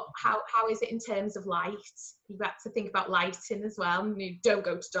 How is it in terms of light? You had to think about lighting as well, and you don't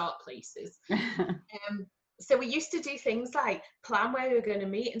go to dark places. So we used to do things like plan where we were going to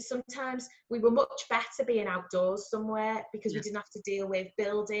meet, and sometimes we were much better being outdoors somewhere, because we didn't have to deal with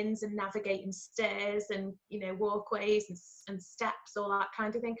buildings and navigating stairs and walkways and steps, all that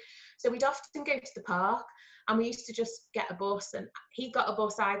kind of thing. So we'd often go to the park, and we used to just get a bus, and he got a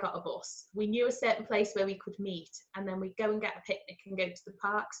bus, I got a bus. We knew a certain place where we could meet, and then we'd go and get a picnic and go to the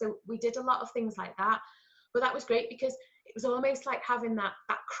park. So we did a lot of things like that. But that was great, because it was almost like having that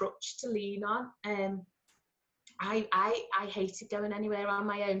crutch to lean on. I hated going anywhere on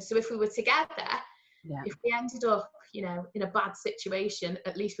my own. So if we were together, if we ended up, in a bad situation,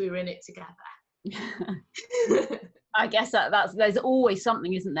 at least we were in it together. I guess there's always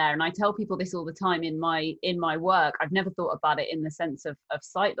something, isn't there? And I tell people this all the time in my work. I've never thought about it in the sense of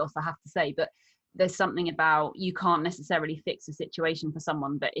sight loss, I have to say, but there's something about, you can't necessarily fix a situation for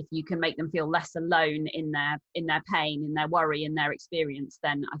someone, but if you can make them feel less alone in their pain, in their worry, in their experience,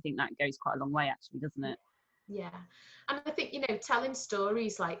 then I think that goes quite a long way, actually, doesn't it? Yeah. And I think, telling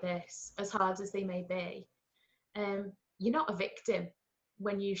stories like this, as hard as they may be, you're not a victim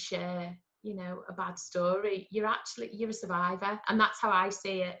when you share, a bad story. You're a survivor. And that's how I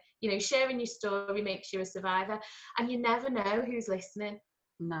see it. Sharing your story makes you a survivor. And you never know who's listening.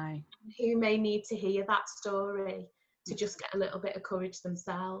 No. Who may need to hear that story to just get a little bit of courage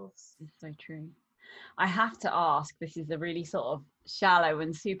themselves. It's so true. I have to ask, this is a really sort of shallow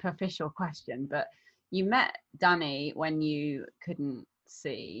and superficial question, but you met Danny when you couldn't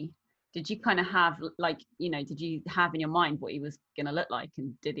see. Did you kind of have like, you know, did you have in your mind what he was going to look like,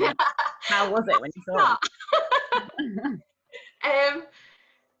 and did he? How was it when you saw him?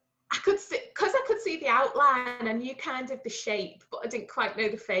 I could see, because I could see the outline. I knew kind of the shape, but I didn't quite know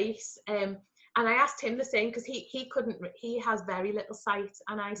the face. And I asked him the same, because he couldn't. He has very little sight,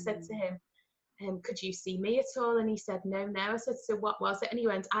 and I said to him, could you see me at all? And he said, no. I said, so what was it? And he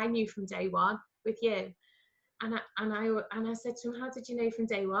went, I knew from day one with you. And I said to him, how did you know from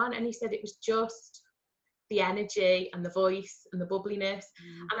day one? And he said, it was just the energy and the voice and the bubbliness.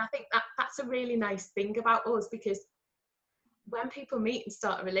 And I think that's a really nice thing about us, because when people meet and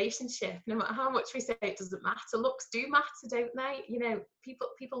start a relationship, no matter how much we say it doesn't matter, looks do matter, don't they? You know,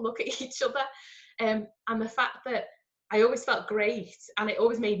 people look at each other, and the fact that I always felt great, and it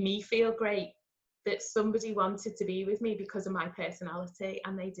always made me feel great, that somebody wanted to be with me because of my personality,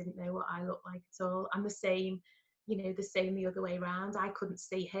 and they didn't know what I looked like at all. And the same, you know, the other way around. I couldn't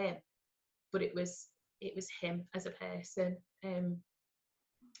see him, but it was him as a person,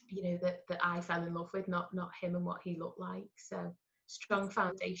 you know, that I fell in love with, not him and what he looked like. So strong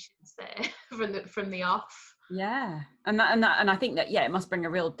foundations there from the off. Yeah, and I think that, yeah, it must bring a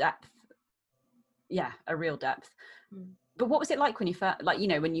real depth. Yeah, a real depth. But what was it like when you first, like, you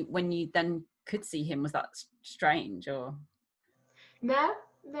know, when you then could see him? Was that strange, or? No,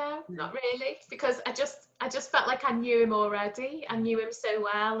 not really, because I just felt like I knew him already. I knew him so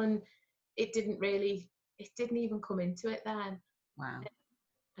well, and it didn't even come into it then. Wow.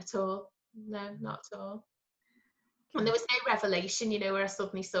 At all. No, not at all. And there was no revelation, you know, where I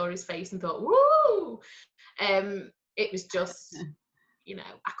suddenly saw his face and thought, woo! It was just, you know,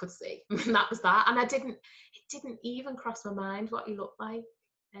 I could see. And that was that. And it didn't even cross my mind what he looked like.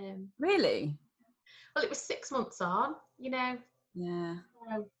 Really? Well, it was 6 months on, you know. Yeah.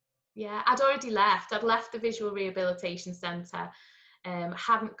 Yeah, I'd already left. I'd left the visual rehabilitation centre.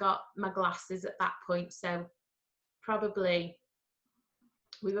 Hadn't got my glasses at that point. So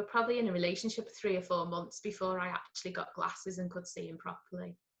we were probably in a relationship 3 or 4 months before I actually got glasses and could see him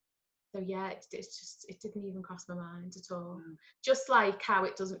properly. So yeah, it didn't even cross my mind at all. Just like how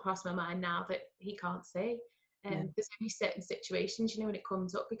it doesn't cross my mind now that he can't see. There's only certain situations, you know, when it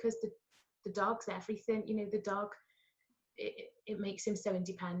comes up, because the dog's everything. You know, the dog, it makes him so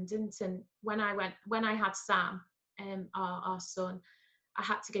independent. And when I had Sam, our son, I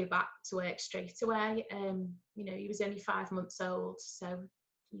had to go back to work straight away. You know, he was only 5 months old, so,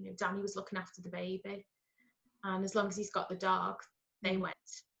 you know, Danny was looking after the baby, and as long as he's got the dog, they went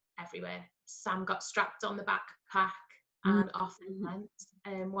everywhere. Sam got strapped on the backpack and off he went.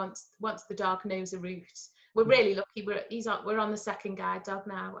 Once the dog knows a route, we're really lucky. We're on the second guide dog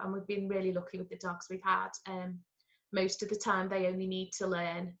now, and we've been really lucky with the dogs we've had. Most of the time, they only need to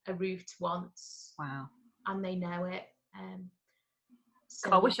learn a route once. Wow. And they know it. So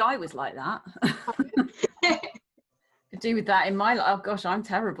I wish I was like that. Could do with that in my life. Oh gosh, I'm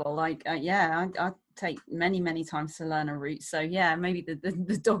terrible. Like, I take many times to learn a route. So yeah, maybe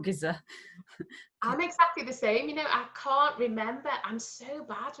the dog is a. I'm exactly the same. You know, I can't remember. I'm so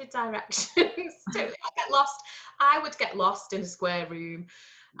bad with directions. Totally, I get lost. I would get lost in a square room,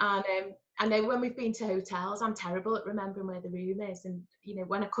 and I know when we've been to hotels, I'm terrible at remembering where the room is. And you know,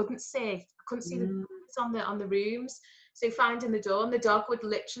 when I couldn't see the on the rooms. So finding the door, and the dog would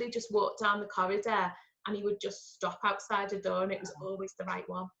literally just walk down the corridor, and he would just stop outside the door, and it was always the right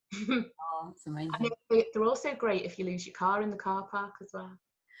one. Oh, that's amazing. And they're also great if you lose your car in the car park as well.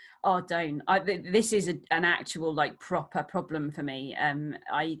 Oh, don't. This is an actual, like, proper problem for me.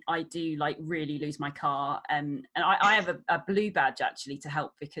 I do, like, really lose my car. And I have a blue badge actually to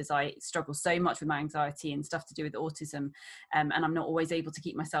help, because I struggle so much with my anxiety and stuff to do with autism. And I'm not always able to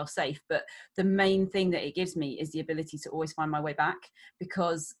keep myself safe. But the main thing that it gives me is the ability to always find my way back,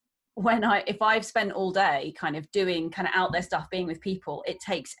 because if I've spent all day kind of doing kind of out there stuff, being with people, it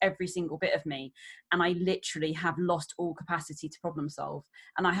takes every single bit of me, and I literally have lost all capacity to problem solve.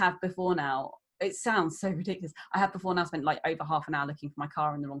 And I have before now, it sounds so ridiculous, I have before now spent like over half an hour looking for my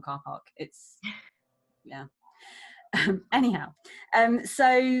car in the wrong car park. It's, yeah. Anyhow,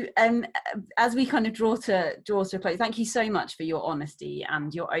 so as we kind of draw to a close, thank you so much for your honesty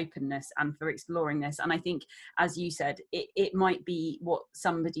and your openness and for exploring this. And I think, as you said, it might be what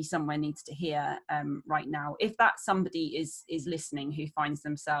somebody somewhere needs to hear right now. If that somebody is listening who finds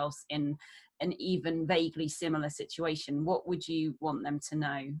themselves in an even vaguely similar situation, what would you want them to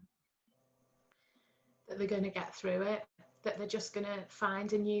know? That they're going to get through it, that they're just going to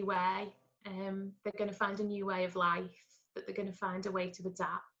find a new way. They're going to find a new way of life, that they're going to find a way to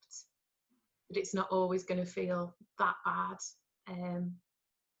adapt, that it's not always going to feel that bad.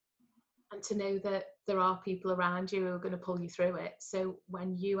 and to know that there are people around you who are going to pull you through it. So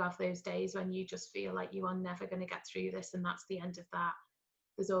when you have those days when you just feel like you are never going to get through this and that's the end of that,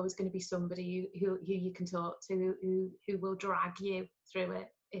 there's always going to be somebody who you can talk to, who will drag you through it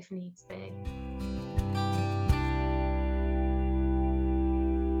if needs be.